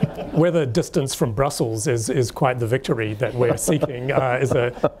whether distance from Brussels is quite the victory that we're seeking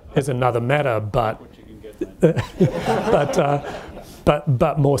is another matter.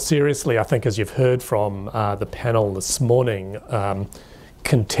 But more seriously, I think, as you've heard from the panel this morning,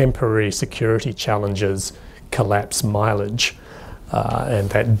 contemporary security challenges collapse mileage, and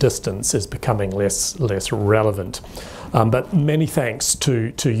that distance is becoming less relevant. But many thanks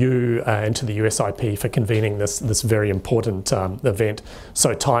to you and to the USIP for convening this very important event,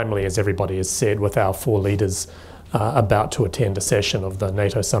 so timely, as everybody has said, with our 4 leaders about to attend a session of the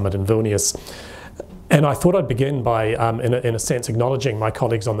NATO summit in Vilnius. And I thought I'd begin by, in a sense, acknowledging my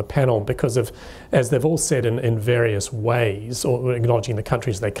colleagues on the panel, because of, as they've all said in various ways, or acknowledging the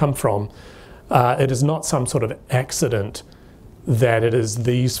countries they come from, it is not some sort of accident that it is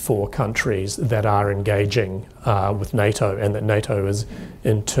these 4 countries that are engaging with NATO, and that NATO is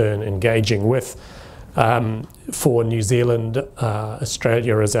in turn engaging with For New Zealand,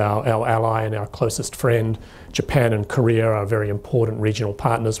 Australia is our ally and our closest friend. Japan and Korea are very important regional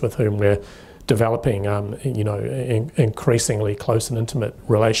partners with whom we're developing, increasingly close and intimate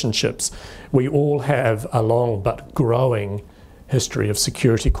relationships. We all have a long but growing history of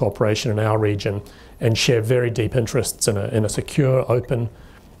security cooperation in our region and share very deep interests in a secure, open,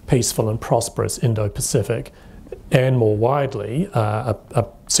 peaceful and prosperous Indo-Pacific, and more widely, a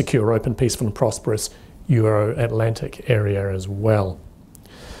secure, open, peaceful and prosperous Euro-Atlantic area as well.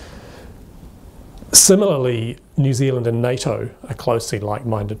 Similarly, New Zealand and NATO are closely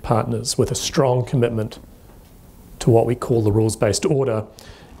like-minded partners with a strong commitment to what we call the rules-based order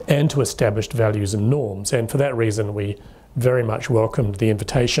and to established values and norms. And for that reason, we very much welcomed the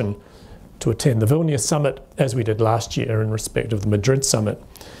invitation to attend the Vilnius summit, as we did last year in respect of the Madrid summit.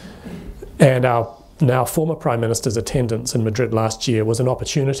 And our now former Prime Minister's attendance in Madrid last year was an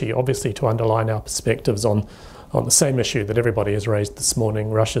opportunity, obviously, to underline our perspectives on the same issue that everybody has raised this morning,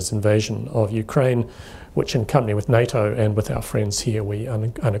 Russia's invasion of Ukraine, which in company with NATO and with our friends here, we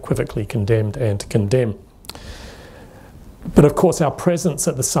unequivocally condemned and condemn. But of course, our presence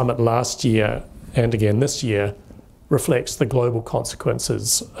at the summit last year and again this year reflects the global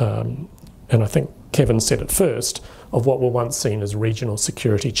consequences, and I think Kevin said it first, of what were once seen as regional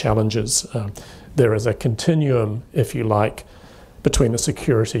security challenges. There is a continuum, if you like, between the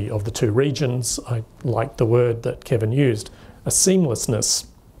security of the two regions. I like the word that Kevin used, a seamlessness,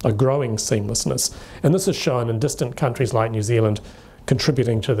 a growing seamlessness. And this is shown in distant countries like New Zealand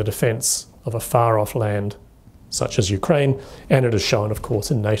contributing to the defence of a far-off land such as Ukraine, and it is shown, of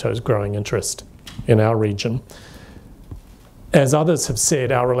course, in NATO's growing interest in our region. As others have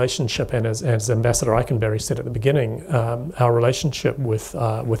said, our relationship, and as Ambassador Eikenberry said at the beginning, our relationship with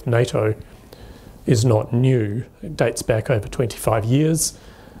NATO is not new. It dates back over 25 years.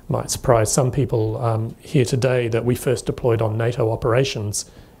 Might surprise some people here today that we first deployed on NATO operations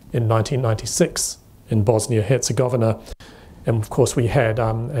in 1996 in Bosnia-Herzegovina. And of course we had,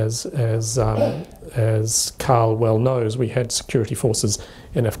 as Carl well knows, we had security forces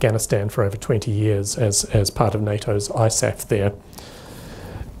in Afghanistan for over 20 years as part of NATO's ISAF there.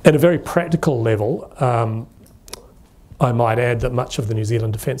 At a very practical level, I might add that much of the New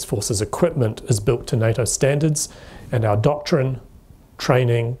Zealand Defence Force's equipment is built to NATO standards, and our doctrine,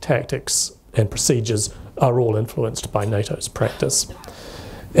 training, tactics and procedures are all influenced by NATO's practice.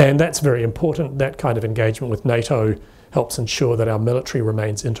 And that's very important. That kind of engagement with NATO helps ensure that our military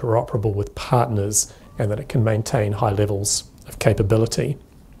remains interoperable with partners and that it can maintain high levels of capability.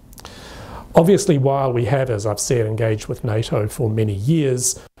 Obviously, while we have, as I've said, engaged with NATO for many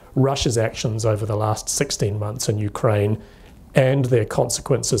years, Russia's actions over the last 16 months in Ukraine and their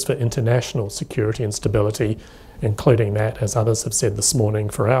consequences for international security and stability, including that, as others have said this morning,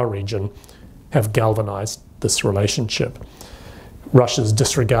 for our region, have galvanized this relationship. Russia's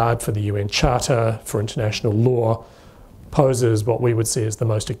disregard for the UN Charter, for international law, poses what we would see as the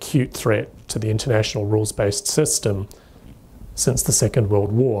most acute threat to the international rules-based system since the Second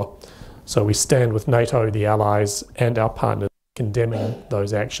World War. So we stand with NATO, the allies, and our partners, condemning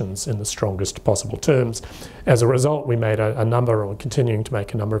those actions in the strongest possible terms. As a result, we made a number, or continuing to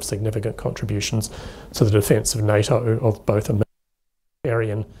make a number of significant contributions to the defence of NATO, of both a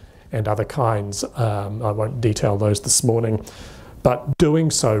military and other kinds. I won't detail those this morning. But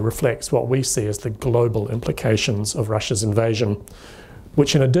doing so reflects what we see as the global implications of Russia's invasion,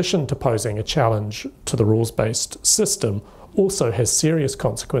 which in addition to posing a challenge to the rules-based system, also has serious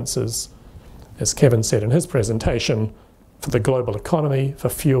consequences, as Kevin said in his presentation, for the global economy, for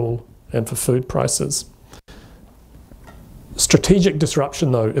fuel and for food prices. Strategic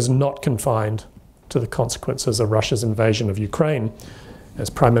disruption, though, is not confined to the consequences of Russia's invasion of Ukraine. As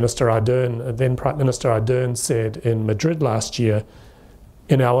then Prime Minister Ardern said in Madrid last year,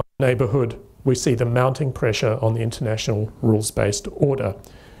 in our neighbourhood, we see the mounting pressure on the international rules-based order.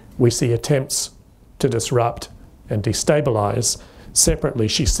 We see attempts to disrupt and destabilise. Separately,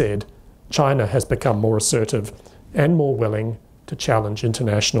 she said, China has become more assertive and more willing to challenge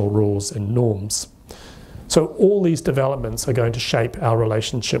international rules and norms. So all these developments are going to shape our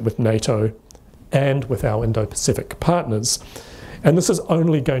relationship with NATO and with our Indo-Pacific partners. And this is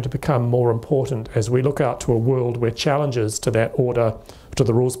only going to become more important as we look out to a world where challenges to that order, to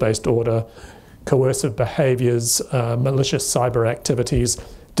the rules-based order, coercive behaviours, malicious cyber activities,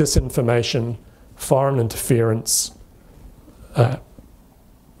 disinformation, foreign interference,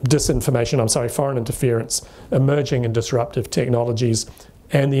 emerging and disruptive technologies,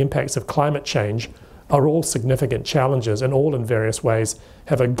 and the impacts of climate change are all significant challenges, and all in various ways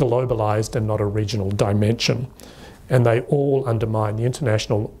have a globalised and not a regional dimension. And they all undermine the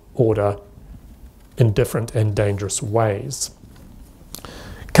international order in different and dangerous ways.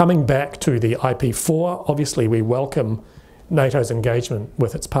 Coming back to the IP4, obviously we welcome NATO's engagement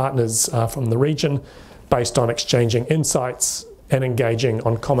with its partners from the region based on exchanging insights and engaging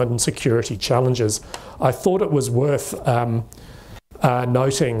on common security challenges. I thought it was worth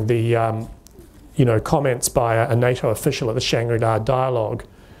noting the comments by a NATO official at the Shangri-La Dialogue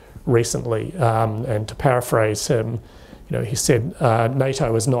recently, and to paraphrase him, he said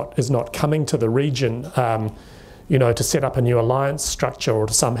NATO is not coming to the region to set up a new alliance structure or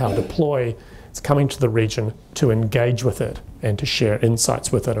to somehow deploy. It's coming to the region to engage with it and to share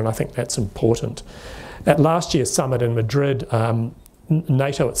insights with it, and I think that's important. At last year's summit in Madrid,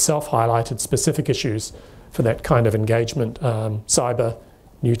 NATO itself highlighted specific issues for that kind of engagement: cyber,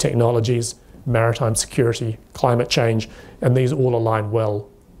 new technologies, maritime security, climate change, and these all align well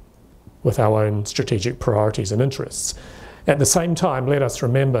with our own strategic priorities and interests. At the same time, let us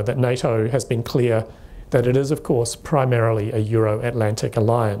remember that NATO has been clear that it is, of course, primarily a Euro-Atlantic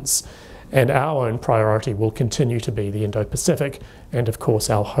alliance, and our own priority will continue to be the Indo-Pacific and, of course,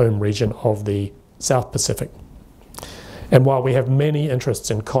 our home region of the South Pacific. And while we have many interests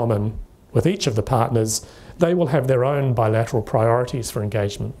in common with each of the partners, they will have their own bilateral priorities for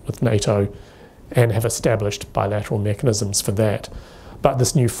engagement with NATO and have established bilateral mechanisms for that. But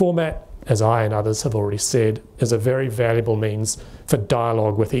this new format, as I and others have already said, is a very valuable means for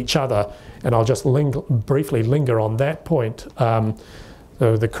dialogue with each other. And I'll just briefly linger on that point.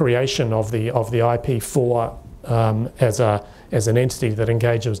 The creation of the IP4 as an entity that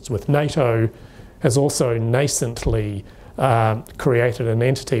engages with NATO has also nascently created an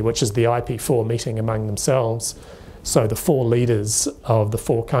entity which is the IP4 meeting among themselves. So the 4 leaders of the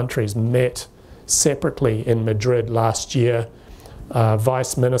 4 countries met separately in Madrid last year.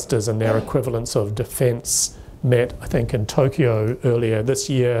 Vice ministers and their equivalents of defence met, I think, in Tokyo earlier this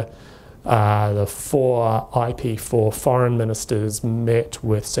year. The 4 IP4 foreign ministers met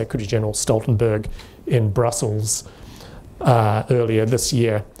with Secretary General Stoltenberg in Brussels earlier this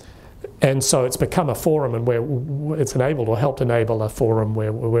year. And so it's become a forum, and where it's enabled or helped enable a forum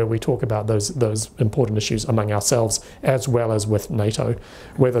where we talk about those important issues among ourselves as well as with NATO,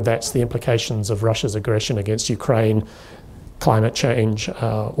 whether that's the implications of Russia's aggression against Ukraine, climate change,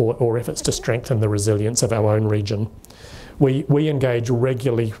 or efforts to strengthen the resilience of our own region. We engage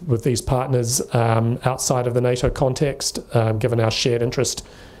regularly with these partners outside of the NATO context, given our shared interest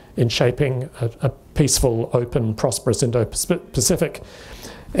in shaping a peaceful, open, prosperous Indo-Pacific,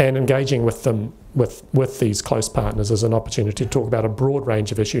 and engaging with them, with these close partners, as an opportunity to talk about a broad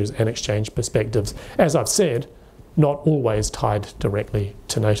range of issues and exchange perspectives. As I've said, not always tied directly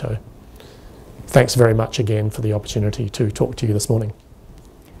to NATO. Thanks very much again for the opportunity to talk to you this morning.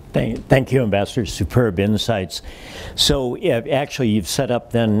 Thank you, Ambassador. Superb insights. So yeah, actually, you've set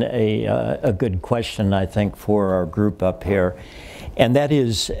up then a good question, I think, for our group up here. And that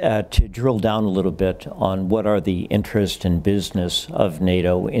is to drill down a little bit on what are the interests and business of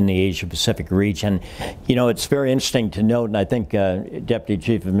NATO in the Asia-Pacific region. It's very interesting to note, and I think Deputy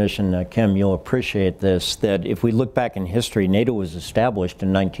Chief of Mission Kim, you'll appreciate this, that if we look back in history, NATO was established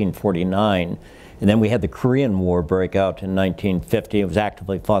in 1949. And then we had the Korean War break out in 1950. It was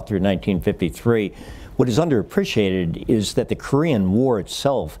actively fought through 1953. What is underappreciated is that the Korean War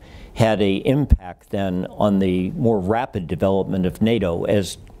itself had an impact then on the more rapid development of NATO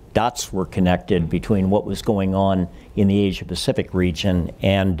as dots were connected between what was going on in the Asia-Pacific region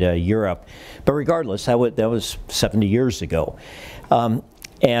and Europe. But regardless, that was 70 years ago.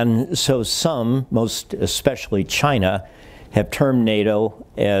 And so some, most especially China, have termed NATO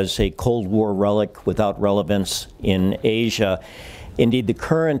as a Cold War relic without relevance in Asia. Indeed, the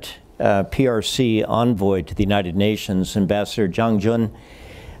current PRC envoy to the United Nations, Ambassador Zhang Jun,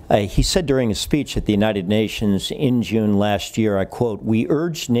 he said during a speech at the United Nations in June last year, I quote, "We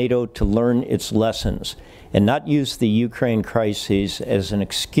urge NATO to learn its lessons and not use the Ukraine crisis as an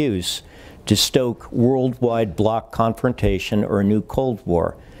excuse to stoke worldwide bloc confrontation or a new Cold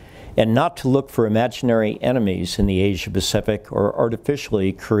War, and not to look for imaginary enemies in the Asia-Pacific or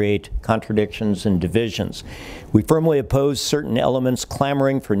artificially create contradictions and divisions. We firmly oppose certain elements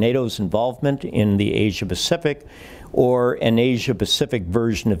clamoring for NATO's involvement in the Asia-Pacific or an Asia-Pacific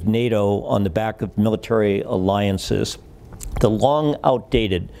version of NATO on the back of military alliances. The long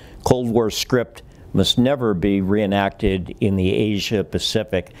outdated Cold War script must never be reenacted in the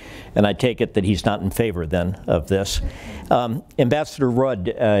Asia-Pacific." And I take it that he's not in favor then of this. Ambassador Rudd,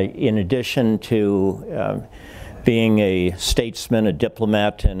 in addition to Being a statesman, a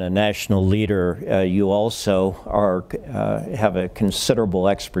diplomat, and a national leader, you also have a considerable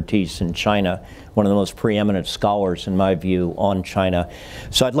expertise in China, one of the most preeminent scholars, in my view, on China.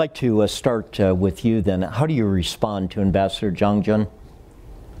 So I'd like to start with you then. How do you respond to Ambassador Zhang Jun?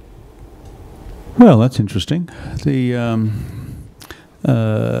 Well, that's interesting. The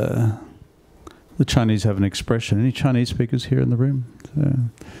Chinese have an expression. Any Chinese speakers here in the room?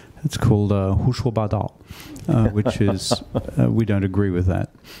 It's called "hu shuo ba dao," which is we don't agree with that.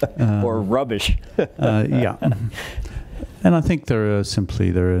 Or rubbish. Yeah. And I think the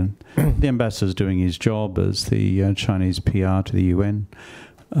ambassador's doing his job as the Chinese PR to the UN.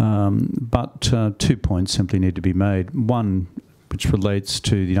 But 2 points simply need to be made. One, which relates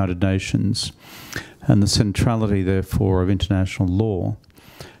to the United Nations and the centrality, therefore, of international law.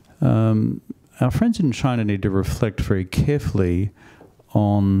 Our friends in China need to reflect very carefully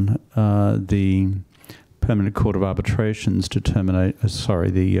on the Permanent Court of Arbitration's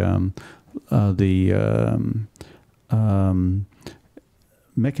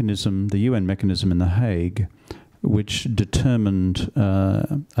mechanism, the UN mechanism in The Hague, which determined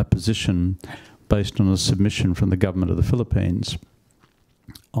a position based on a submission from the government of the Philippines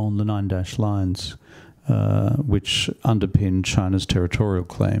on the 9-dash lines, which underpin China's territorial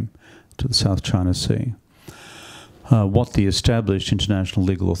claim to the South China Sea. What the established international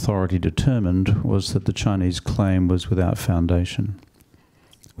legal authority determined was that the Chinese claim was without foundation,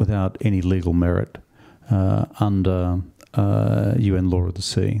 without any legal merit under UN law of the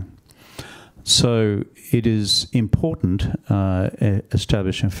sea. So it is important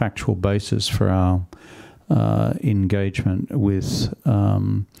establishing a factual basis for our engagement with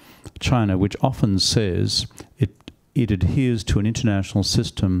China, which often says it adheres to an international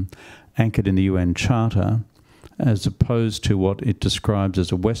system anchored in the UN Charter, as opposed to what it describes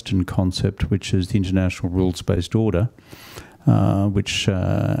as a Western concept, which is the international rules-based order, which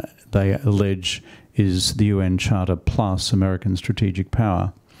they allege is the UN Charter plus American strategic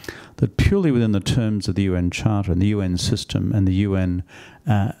power. That purely within the terms of the UN Charter and the UN system and the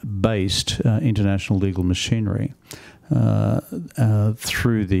UN-based international legal machinery,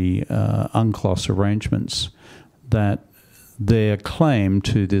 through the UNCLOS arrangements, that their claim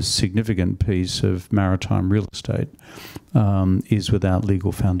to this significant piece of maritime real estate is without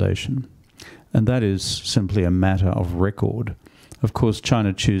legal foundation. And that is simply a matter of record. Of course,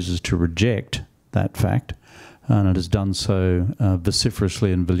 China chooses to reject that fact, and it has done so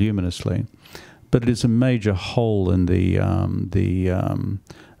vociferously and voluminously. But it is a major hole in the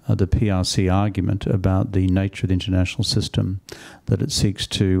PRC argument about the nature of the international system that it seeks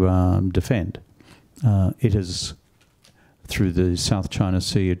to defend. It has, through the South China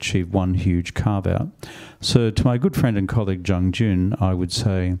Sea, achieved one huge carve-out. So to my good friend and colleague Zhang Jun, I would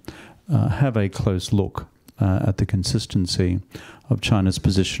say have a close look at the consistency of China's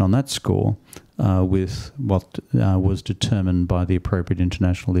position on that score with what was determined by the appropriate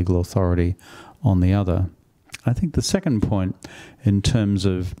international legal authority on the other. I think the second point, in terms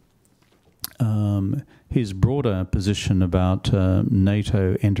of his broader position about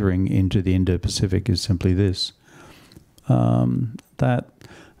NATO entering into the Indo-Pacific, is simply this. That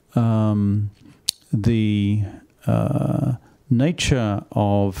the nature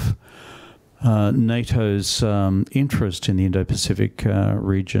of NATO's interest in the Indo-Pacific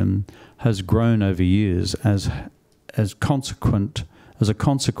region has grown over years as a consequence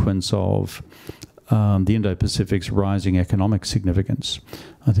of the Indo-Pacific's rising economic significance.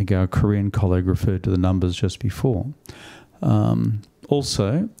 I think our Korean colleague referred to the numbers just before.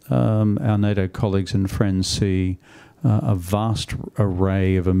 Also, our NATO colleagues and friends see a vast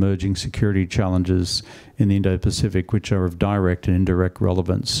array of emerging security challenges in the Indo-Pacific which are of direct and indirect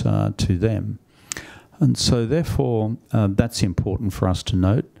relevance to them. And so therefore, that's important for us to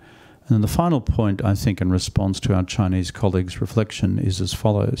note. And then the final point, I think, in response to our Chinese colleagues' reflection is as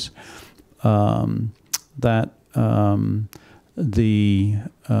follows. That the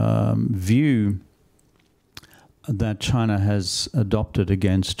view that China has adopted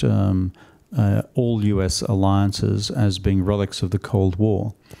against all US alliances as being relics of the Cold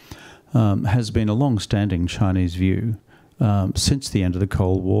War has been a long-standing Chinese view since the end of the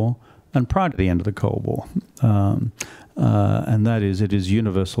Cold War and prior to the end of the Cold War. And that is, it is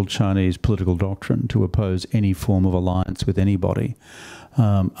universal Chinese political doctrine to oppose any form of alliance with anybody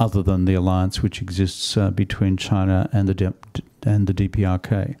other than the alliance which exists between China and the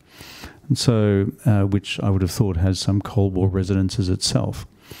DPRK. And so, which I would have thought has some Cold War resonances itself.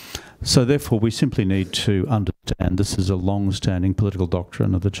 So therefore, we simply need to understand this is a long-standing political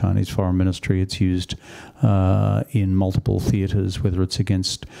doctrine of the Chinese Foreign Ministry. It's used in multiple theatres, whether it's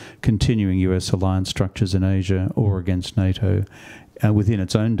against continuing US alliance structures in Asia or against NATO within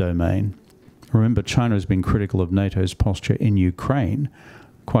its own domain. Remember, China has been critical of NATO's posture in Ukraine,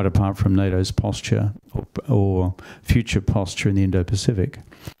 quite apart from NATO's posture or future posture in the Indo-Pacific.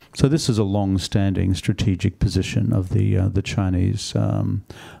 So this is a long-standing strategic position of the Chinese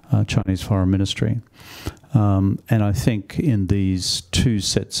Foreign Ministry. And I think in these two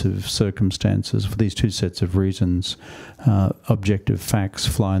sets of circumstances, for these two sets of reasons, objective facts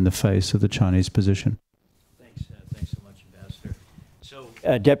fly in the face of the Chinese position. Thanks so much, Ambassador. So,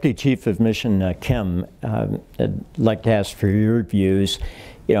 Deputy Chief of Mission Kim, I'd like to ask for your views.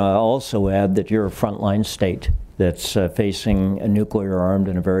 I'll also add that you're a frontline state that's facing a nuclear-armed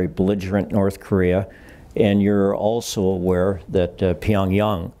and a very belligerent North Korea, and you're also aware that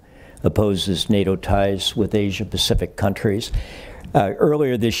Pyongyang opposes NATO ties with Asia-Pacific countries.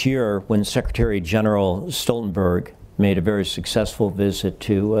 Earlier this year, when Secretary General Stoltenberg made a very successful visit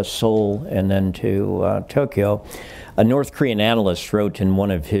to Seoul and then to Tokyo, a North Korean analyst wrote in one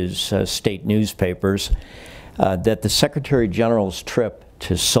of his state newspapers that the Secretary General's trip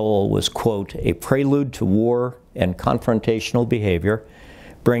to Seoul was, quote, a prelude to war and confrontational behavior,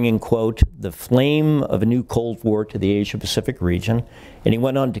 bringing, quote, the flame of a new Cold War to the Asia-Pacific region. And he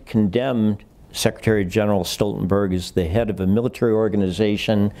went on to condemn Secretary General Stoltenberg as the head of a military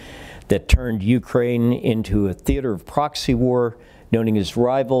organization that turned Ukraine into a theater of proxy war, noting his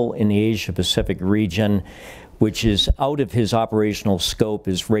rival in the Asia-Pacific region, which is out of his operational scope,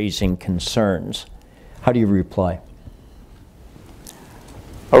 is raising concerns. How do you reply?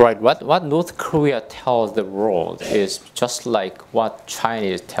 All right, what North Korea tells the world is just like what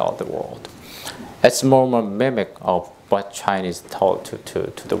Chinese tell the world. It's more a mimic of what Chinese told to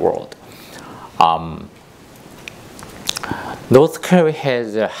the world. North Korea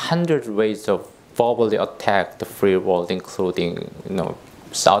has 100 ways of verbally attack the free world, including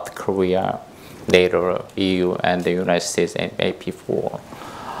South Korea, NATO, EU, and the United States and AP4.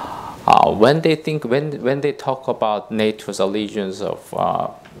 When they talk about NATO's allegiance of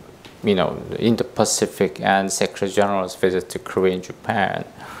Indo-Pacific and Secretary General's visit to Korea and Japan,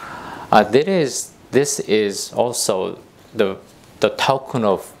 this is also the token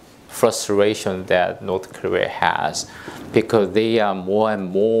of frustration that North Korea has, because they are more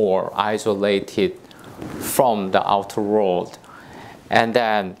and more isolated from the outer world, and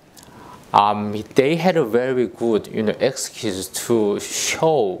then they had a very good excuse to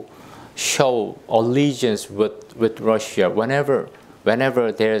show allegiance with Russia whenever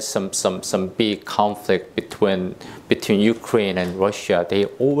there's some big conflict between Ukraine and Russia. They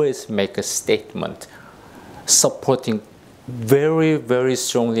always make a statement supporting, very, very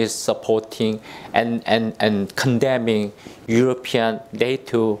strongly supporting and condemning European,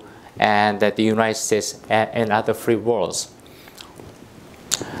 NATO, and the United States and other free worlds.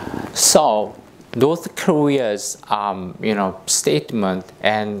 So North Korea's statement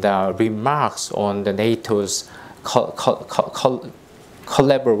and remarks on the NATO's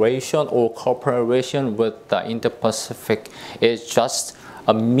collaboration or cooperation with the Indo-Pacific is just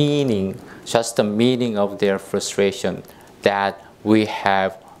a meaning of their frustration that we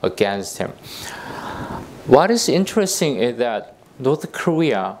have against him. What is interesting is that North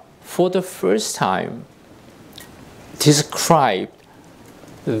Korea, for the first time, described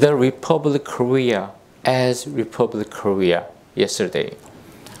the Republic Korea as Republic Korea yesterday.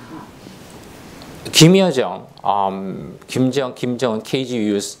 Kim Yo-jong, Kim Jong-un,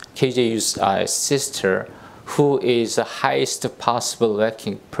 KJU's sister, who is the highest possible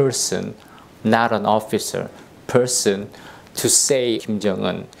ranking person, not an officer, person, to say Kim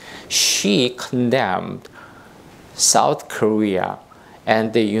Jong-un, she condemned South Korea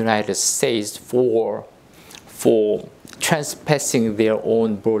and the United States for trespassing their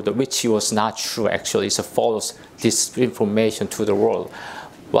own border, which was not true actually. It's a false disinformation to the world.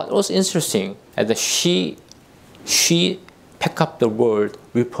 What was interesting is that she picked up the word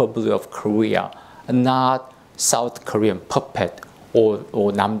Republic of Korea, not South Korean puppet or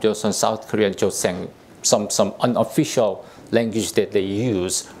Namjoseon, South Korean Joseng, some unofficial language that they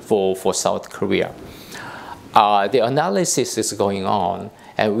use for South Korea. The analysis is going on,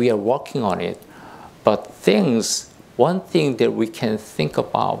 and we are working on it. But one thing that we can think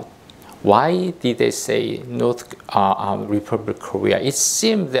about, why did they say North Republic Korea? It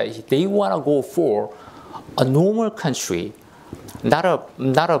seems that they want to go for a normal country, not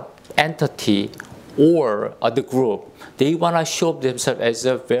a entity or the group. They want to show themselves as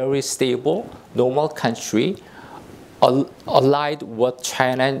a very stable, normal country allied with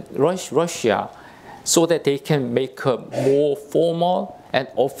China and Russia, so that they can make a more formal and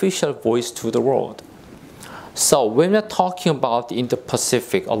official voice to the world. So when we're talking about the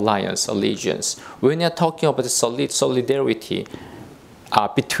Indo-Pacific alliance allegiance, when we're talking about the solidarity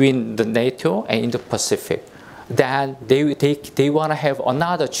between the NATO and Indo-Pacific, then they want to have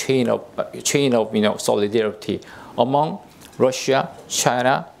another chain of solidarity among Russia,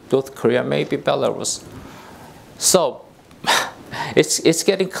 China, North Korea, maybe Belarus. So it's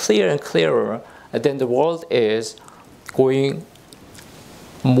getting clearer and clearer. And then the world is going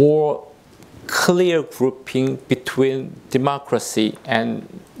more clear grouping between democracy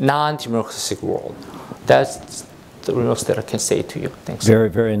and non-democratic world. That's the most that I can say to you. Thanks. Very,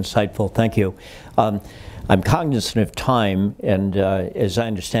 very insightful. Thank you. I'm cognizant of time, and as I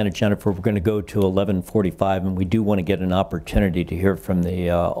understand it, Jennifer, we're going to go to 11:45, and we do want to get an opportunity to hear from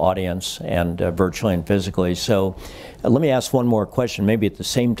the audience, and virtually and physically. So let me ask one more question. Maybe at the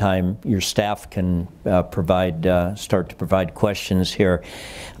same time, your staff can start to provide questions here.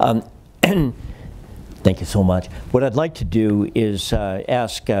 Thank you so much. What I'd like to do is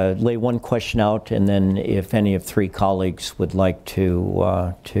lay one question out, and then if any of three colleagues would like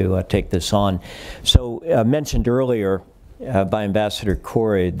to take this on. So mentioned earlier by Ambassador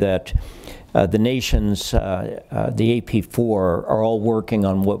Corey that the nations, the AP4, are all working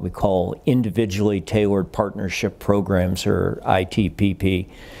on what we call individually tailored partnership programs, or ITPP.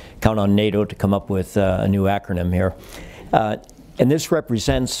 Count on NATO to come up with a new acronym here. And this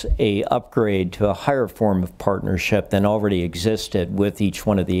represents an upgrade to a higher form of partnership than already existed with each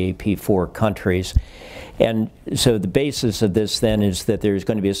one of the AP4 countries. And so the basis of this then is that there's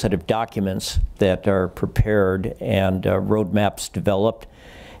going to be a set of documents that are prepared and roadmaps developed.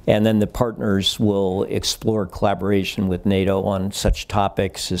 And then the partners will explore collaboration with NATO on such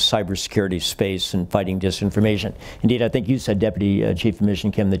topics as cybersecurity, space, and fighting disinformation. Indeed, I think you said, Deputy Chief of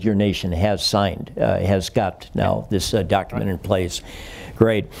Mission Kim, that your nation has signed, has got now this document in place.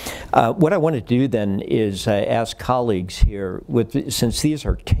 Great. What I want to do then is ask colleagues here, since these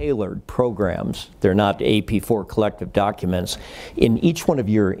are tailored programs, they're not AP4 collective documents, in each one of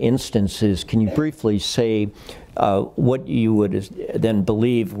your instances, can you briefly say what you would then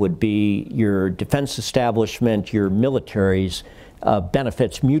believe would be your defense establishment, your military's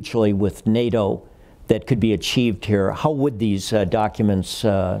benefits mutually with NATO that could be achieved here? How would these documents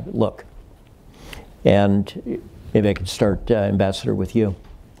look? And maybe I could start, Ambassador, with you.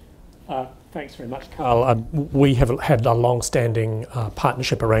 Thanks very much, Carl. We have had a long-standing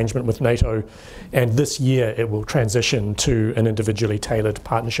partnership arrangement with NATO, and this year it will transition to an individually tailored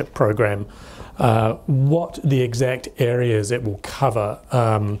partnership program. What the exact areas it will cover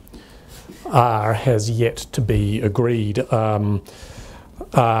has yet to be agreed.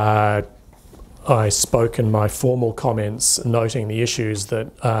 I spoke in my formal comments noting the issues that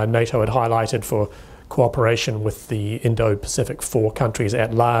NATO had highlighted for cooperation with the Indo-Pacific 4 countries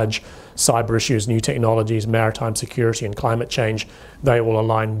at large, cyber issues, new technologies, maritime security and climate change. They will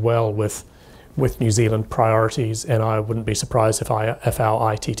align well with New Zealand priorities, and I wouldn't be surprised if our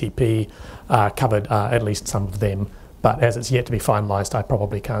ITTP covered at least some of them. But as it's yet to be finalised, I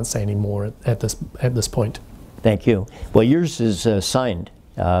probably can't say any more at this point. Thank you. Well, yours is signed.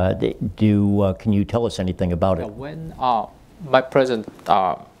 Can you tell us anything about it? When my president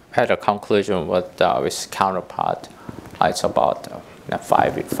had a conclusion with his counterpart, it's about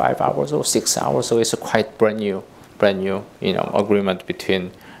 5 hours or 6 hours, so it's a quite brand new agreement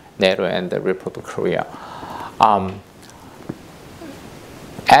between NATO and the Republic of Korea.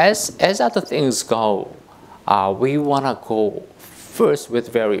 As other things go, we want to go first with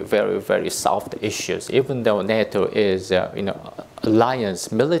very soft issues. Even though NATO is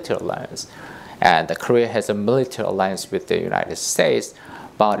alliance, military alliance, and Korea has a military alliance with the United States,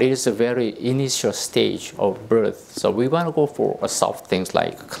 but it is a very initial stage of birth. So we want to go for soft things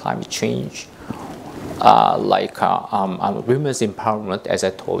like climate change, women's empowerment, as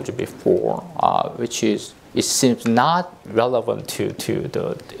I told you before, which is, it seems not relevant to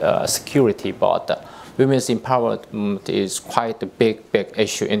the security, but women's empowerment is quite a big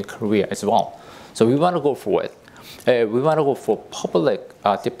issue in Korea as well. So we want to go for it. We want to go for public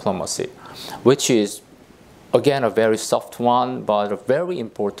diplomacy, which is, again, a very soft one, but a very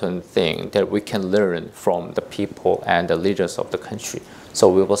important thing that we can learn from the people and the leaders of the country. So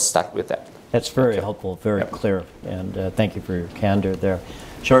we will start with that. That's very helpful, very clear, and thank you for your candor there.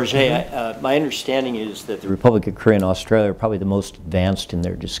 George, my understanding is that the Republic of Korea and Australia are probably the most advanced in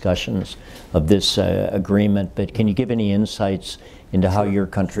their discussions of this agreement, but can you give any insights into how your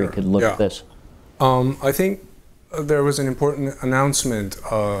country could look at this? I think there was an important announcement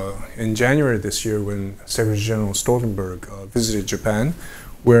in January this year when Secretary General Stoltenberg visited Japan,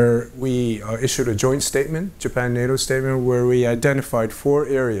 where we issued a joint statement, Japan-NATO statement, where we identified 4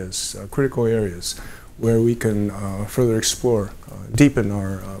 areas, critical areas, where we can further explore, deepen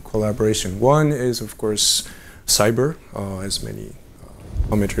our collaboration. One is, of course, cyber, as many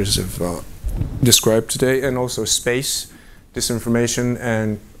commenters have described today, and also space, disinformation,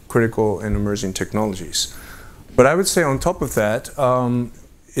 and critical and emerging technologies. But I would say on top of that,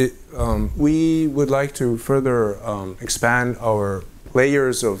 we would like to further expand our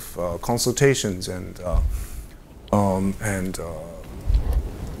layers of consultations and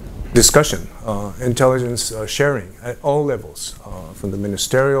discussion, intelligence sharing at all levels, from the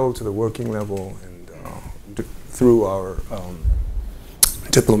ministerial to the working level, and through our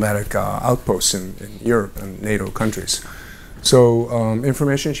diplomatic outposts in Europe and NATO countries. So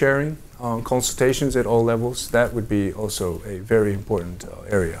information sharing, consultations at all levels, that would be also a very important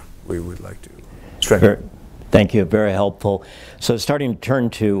area we would like to strengthen. Thank you, very helpful. So starting to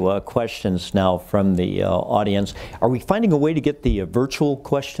turn to questions now from the audience. Are we finding a way to get the virtual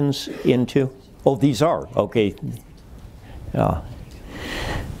questions into? Oh, these are, okay.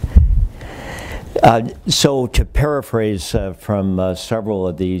 So to paraphrase from several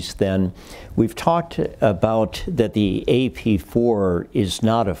of these then, we've talked about that the AP4 is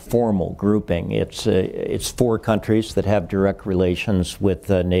not a formal grouping. It's 4 countries that have direct relations with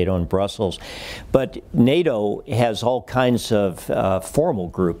NATO and Brussels. But NATO has all kinds of formal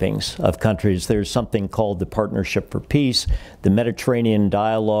groupings of countries. There's something called the Partnership for Peace, the Mediterranean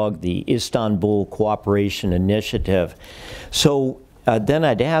Dialogue, the Istanbul Cooperation Initiative. So then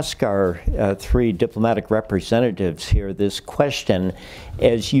I'd ask our 3 diplomatic representatives here this question.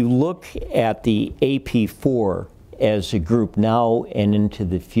 As you look at the AP4 as a group now and into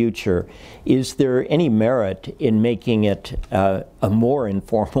the future, is there any merit in making it a more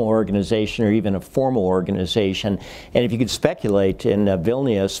informal organization or even a formal organization? And if you could speculate in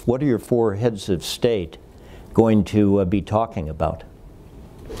Vilnius, what are your 4 heads of state going to be talking about?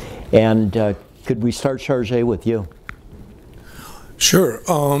 And could we start, Chargé, with you? Sure.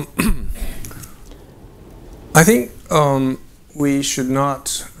 I think we should not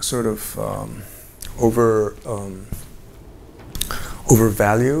sort of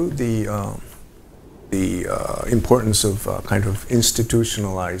overvalue the importance of kind of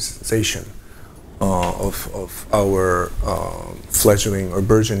institutionalization of our fledgling or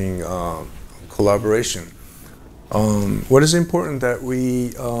burgeoning collaboration. What is important that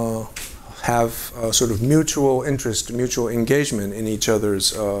we have sort of mutual interest, mutual engagement in each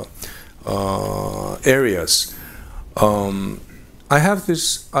other's areas. I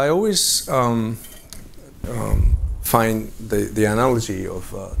always find the analogy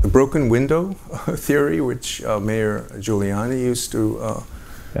of the broken window theory, which Mayor Giuliani used to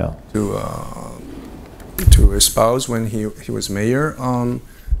espouse when he was mayor.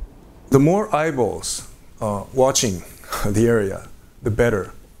 The more eyeballs watching the area, the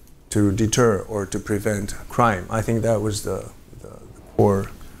better to deter or to prevent crime. I think that was the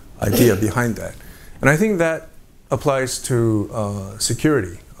core idea behind that. And I think that applies to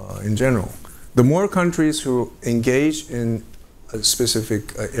security in general. The more countries who engage in a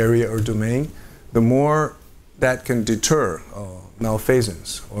specific area or domain, the more that can deter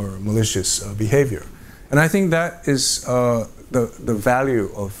malfeasance or malicious behavior. And I think that is the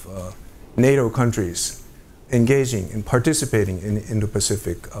value of NATO countries engaging and participating in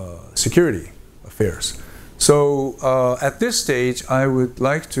Indo-Pacific security affairs. So at this stage, I would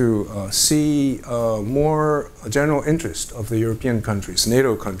like to see more general interest of the European countries,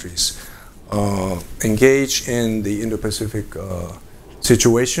 NATO countries, engage in the Indo-Pacific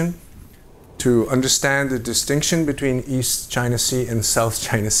situation, to understand the distinction between East China Sea and South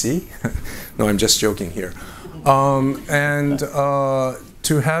China Sea. No, I'm just joking here.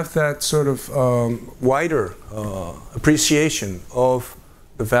 To have that sort of wider appreciation of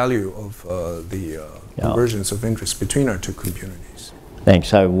the value of the convergence of interest between our 2 communities.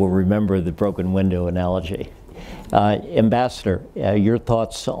 Thanks. I will remember the broken window analogy. Ambassador, your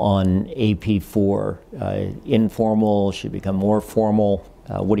thoughts on AP4? Informal, should become more formal?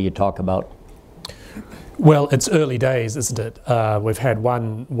 What do you talk about? Well, it's early days, isn't it? We've had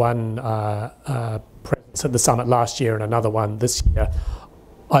one presence at the summit last year and another one this year.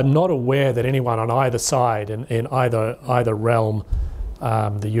 I'm not aware that anyone on either side, in either realm,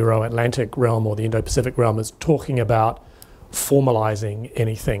 the Euro-Atlantic realm or the Indo-Pacific realm, is talking about formalizing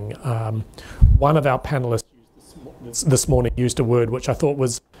anything. One of our panelists this morning used a word which I thought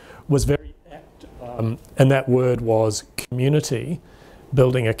was very apt, and that word was community,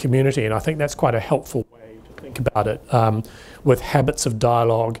 building a community, and I think that's quite a helpful way to think about it, with habits of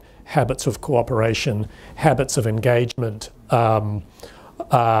dialogue, habits of cooperation, habits of engagement, and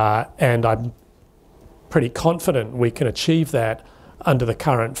I'm pretty confident we can achieve that under the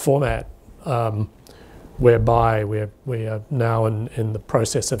current format, whereby we are now in the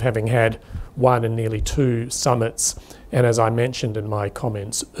process of having had 1 and nearly 2 summits, and as I mentioned in my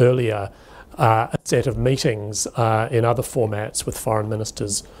comments earlier, a set of meetings in other formats with foreign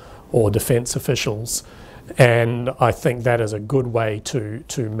ministers or defence officials. And I think that is a good way to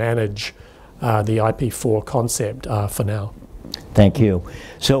manage the IP4 concept for now. Thank you.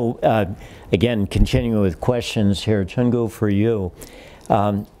 So again, continuing with questions here, Choon-goo, for you.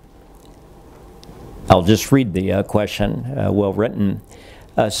 I'll just read the question, well written.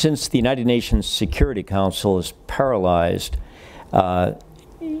 Since the United Nations Security Council is paralyzed,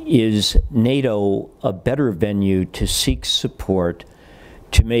 is NATO a better venue to seek support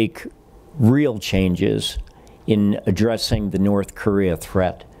to make real changes in addressing the North Korea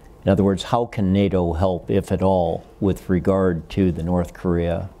threat? In other words, how can NATO help, if at all, with regard to the North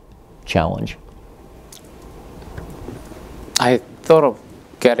Korea challenge? I thought of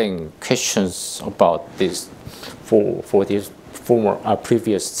getting questions about this for these former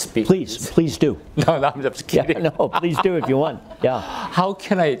previous speakers. Please do. No, I'm just kidding. Yeah, no, please do if you want. Yeah. How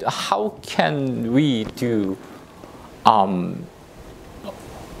can we do? How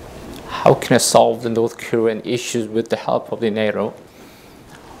can I solve the North Korean issues with the help of the NATO?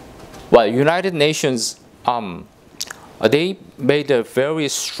 Well, United Nations, they made a very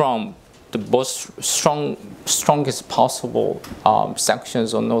strong, the most strongest possible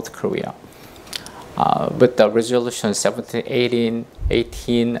sanctions on North Korea. With the resolution 1718,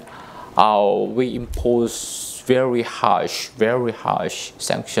 18, we imposed very harsh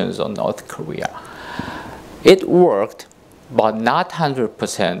sanctions on North Korea. It worked, but not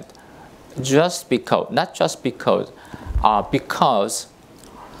 100%. Not just because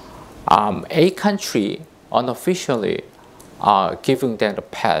a country unofficially giving them a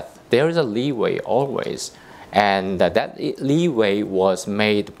path. There is a leeway always, and that leeway was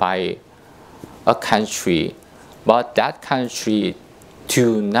made by a country, but that country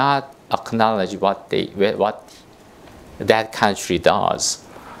do not acknowledge what that country does.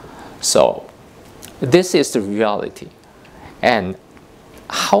 So this is the reality. And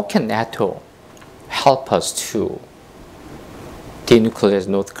how can NATO help us to denuclearize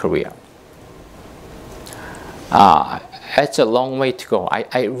North Korea? It's a long way to go.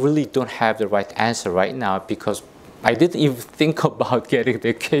 I really don't have the right answer right now because I didn't even think about getting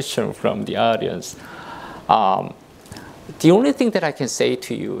the question from the audience. The only thing that I can say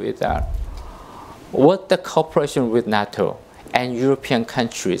to you is that what the cooperation with NATO and European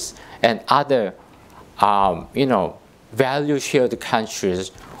countries and other, value shared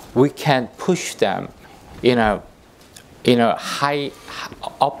countries, we can push them in a high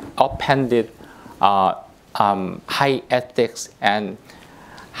upended, high ethics and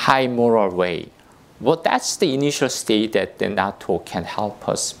high moral way. Well, that's the initial state that the NATO can help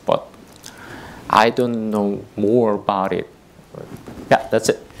us, but I don't know more about it. Yeah, that's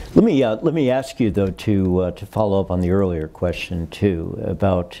it. Let me ask you though to follow up on the earlier question too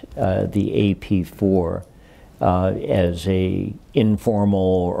about the AP4 as a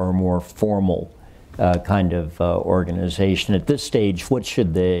informal or more formal kind of organization. At this stage, what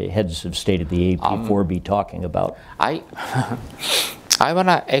should the heads of state of the AP4 be talking about? I want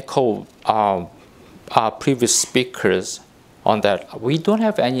to echo our previous speakers on that. We don't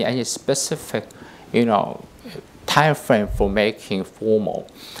have any specific, time frame for making formal.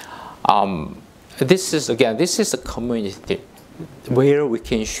 This is a community where we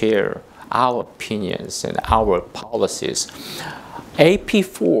can share our opinions and our policies.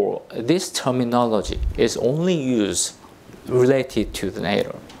 AP4, this terminology is only used related to the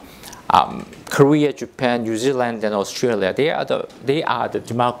NATO. Korea, Japan, New Zealand, and Australia, they are the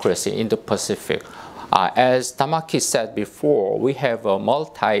democracy in the Pacific. As Tamaki said before, we have a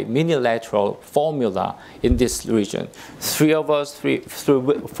multi-minilateral formula in this region.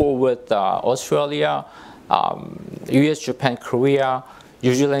 Four with Australia, US, Japan, Korea,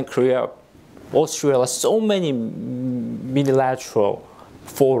 New Zealand, Korea, Australia. So many minilateral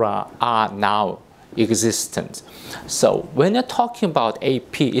fora are now existent. So when you're talking about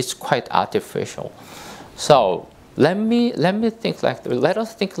AP, it's quite artificial. So let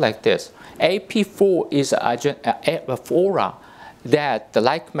us think like this. AP4 is a fora that the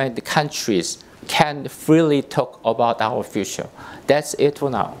like-minded countries can freely talk about our future. That's it for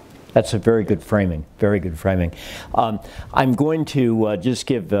now. That's a very good framing, very good framing. I'm going to just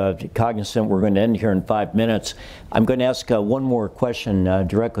give cognizant we're going to end here in 5 minutes. I'm going to ask one more question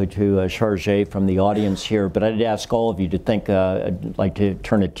directly to Chargé from the audience here, but I'd ask all of you to think, I'd like to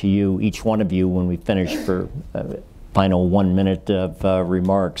turn it to you, each one of you, when we finish for final 1 minute of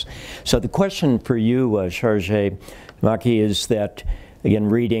remarks. So the question for you, Chargé Maki, is that, again,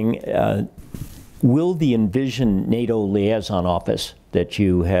 reading, will the envisioned NATO liaison office that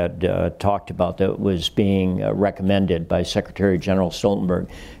you had talked about, that was being recommended by Secretary General Stoltenberg,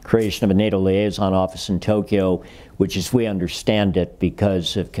 creation of a NATO liaison office in Tokyo, which, as we understand it,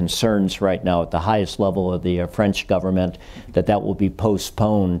 because of concerns right now at the highest level of the French government, that will be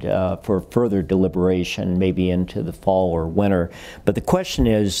postponed for further deliberation, maybe into the fall or winter. But the question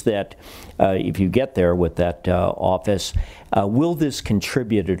is that if you get there with that office, will this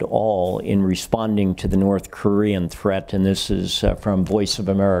contribute at all in responding to the North Korean threat? And this is from Voice of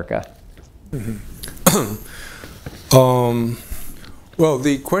America. Mm-hmm. Well,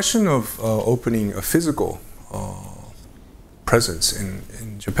 the question of opening a physical presence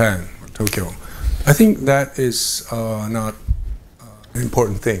in Japan or Tokyo, I think that is not an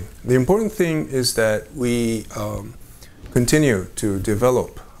important thing. The important thing is that we continue to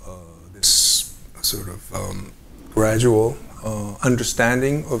develop this sort of gradual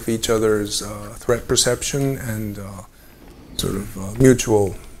understanding of each other's threat perception and sort of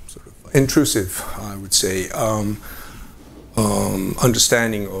mutual, sort of intrusive, I would say,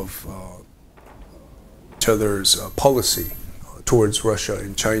 understanding of each other's policy towards Russia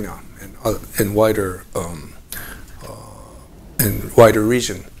and China and wider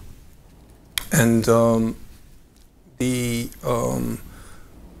region. And the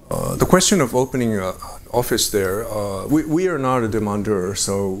question of opening an office there, we are not a demandeur,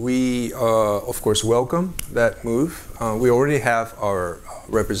 so we of course welcome that move. We already have our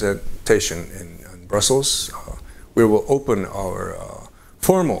representation in Brussels. We will open our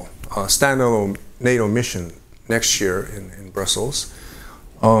formal standalone NATO mission next year in Brussels.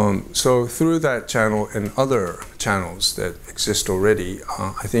 So through that channel and other channels that exist already,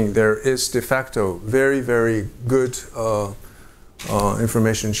 I think there is de facto very, very good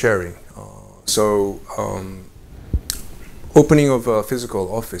information sharing. So opening of a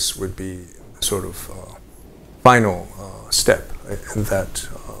physical office would be sort of final step in that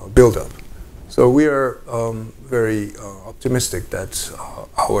build-up. So we are very optimistic that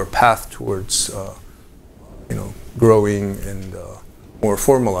our path towards growing and more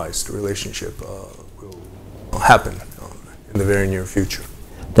formalized relationship will happen in the very near future.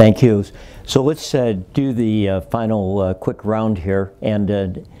 Thank you. So let's do the final quick round here.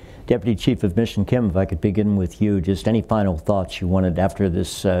 And Deputy Chief of Mission Kim, if I could begin with you, just any final thoughts you wanted after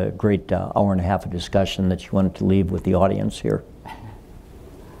this great hour and a half of discussion that you wanted to leave with the audience here.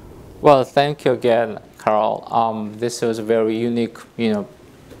 Well, thank you again, Carl. This was a very unique,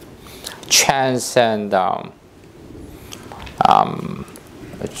 chance and a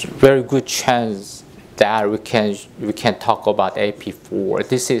very good chance that we can talk about AP4.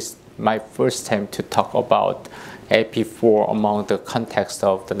 This is my first time to talk about AP4 among the context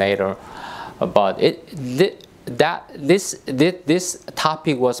of the NATO, but this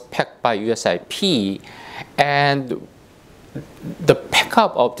topic was picked by USIP, and the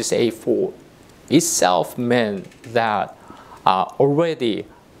pickup of this A4 itself meant that already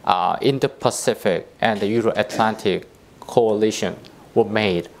Indo-Pacific and the Euro-Atlantic coalition were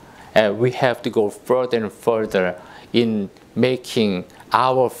made. We have to go further and further in making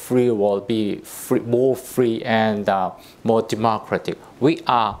our free world be more free and more democratic. We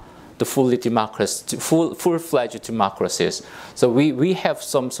are the full-fledged democracies. So we have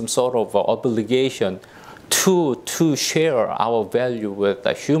some sort of obligation to share our value with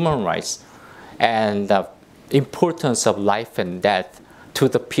human rights and the importance of life and death to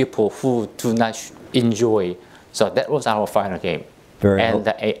the people who do not enjoy. So that was our final game and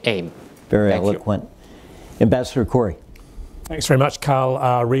the aim. Very eloquent. Ambassador Corey. Thanks very much,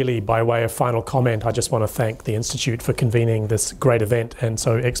 Carl. Really, by way of final comment, I just want to thank the Institute for convening this great event and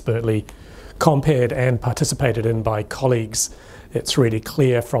so expertly compared and participated in by colleagues. It's really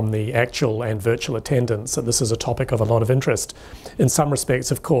clear from the actual and virtual attendance that this is a topic of a lot of interest. In some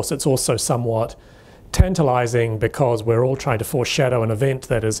respects, of course, it's also somewhat tantalizing because we're all trying to foreshadow an event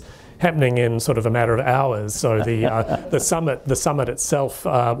that is happening in sort of a matter of hours. So the summit itself,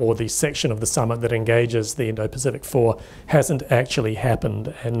 or the section of the summit that engages the Indo-Pacific Four, hasn't actually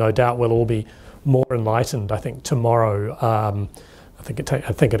happened, and no doubt we'll all be more enlightened, I think, tomorrow. I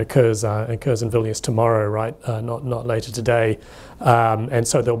think it occurs in Vilnius tomorrow, right? Not later today, and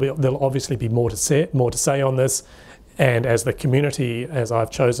so there'll obviously be more to say on this. And as the community, as I've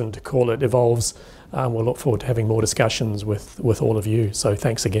chosen to call it, evolves, we'll look forward to having more discussions with all of you. So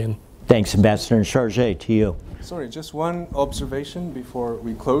thanks again. Thanks, Ambassador. And Chargé, to you. Sorry, just one observation before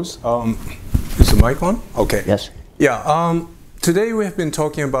we close. Is the mic on? Okay. Yes. Yeah. Today we have been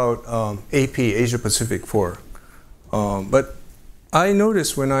talking about AP, Asia Pacific 4. But I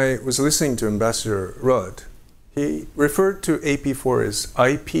noticed when I was listening to Ambassador Rudd, he referred to AP4 as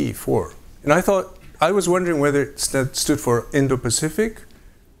IP4. And I was wondering whether it stood for Indo-Pacific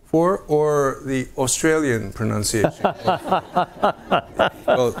 4 or the Australian pronunciation.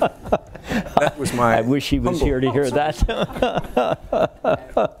 Well, that was my I wish he was here to hear that.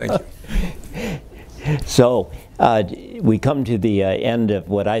 Thank you. So we come to the end of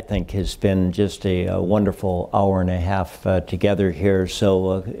what I think has been just a wonderful hour and a half together here.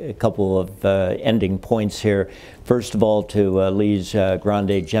 So a couple of ending points here. First of all, to Lise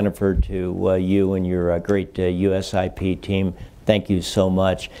Grande, Jennifer, to you and your great USIP team, thank you so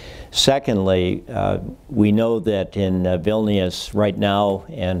much. Secondly, we know that in Vilnius right now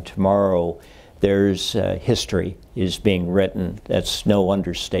and tomorrow, there's history is being written. That's no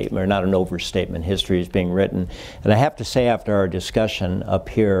understatement, or not an overstatement. History is being written. And I have to say, after our discussion up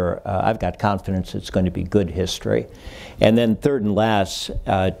here, I've got confidence it's going to be good history. And then third and last,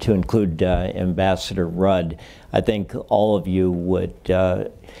 to include Ambassador Rudd, I think all of you would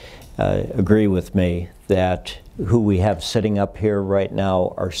agree with me that who we have sitting up here right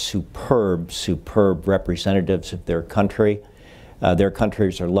now are superb, superb representatives of their country. Their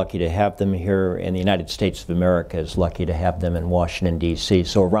countries are lucky to have them here, and the United States of America is lucky to have them in Washington, D.C.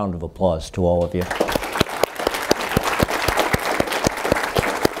 So a round of applause to all of you.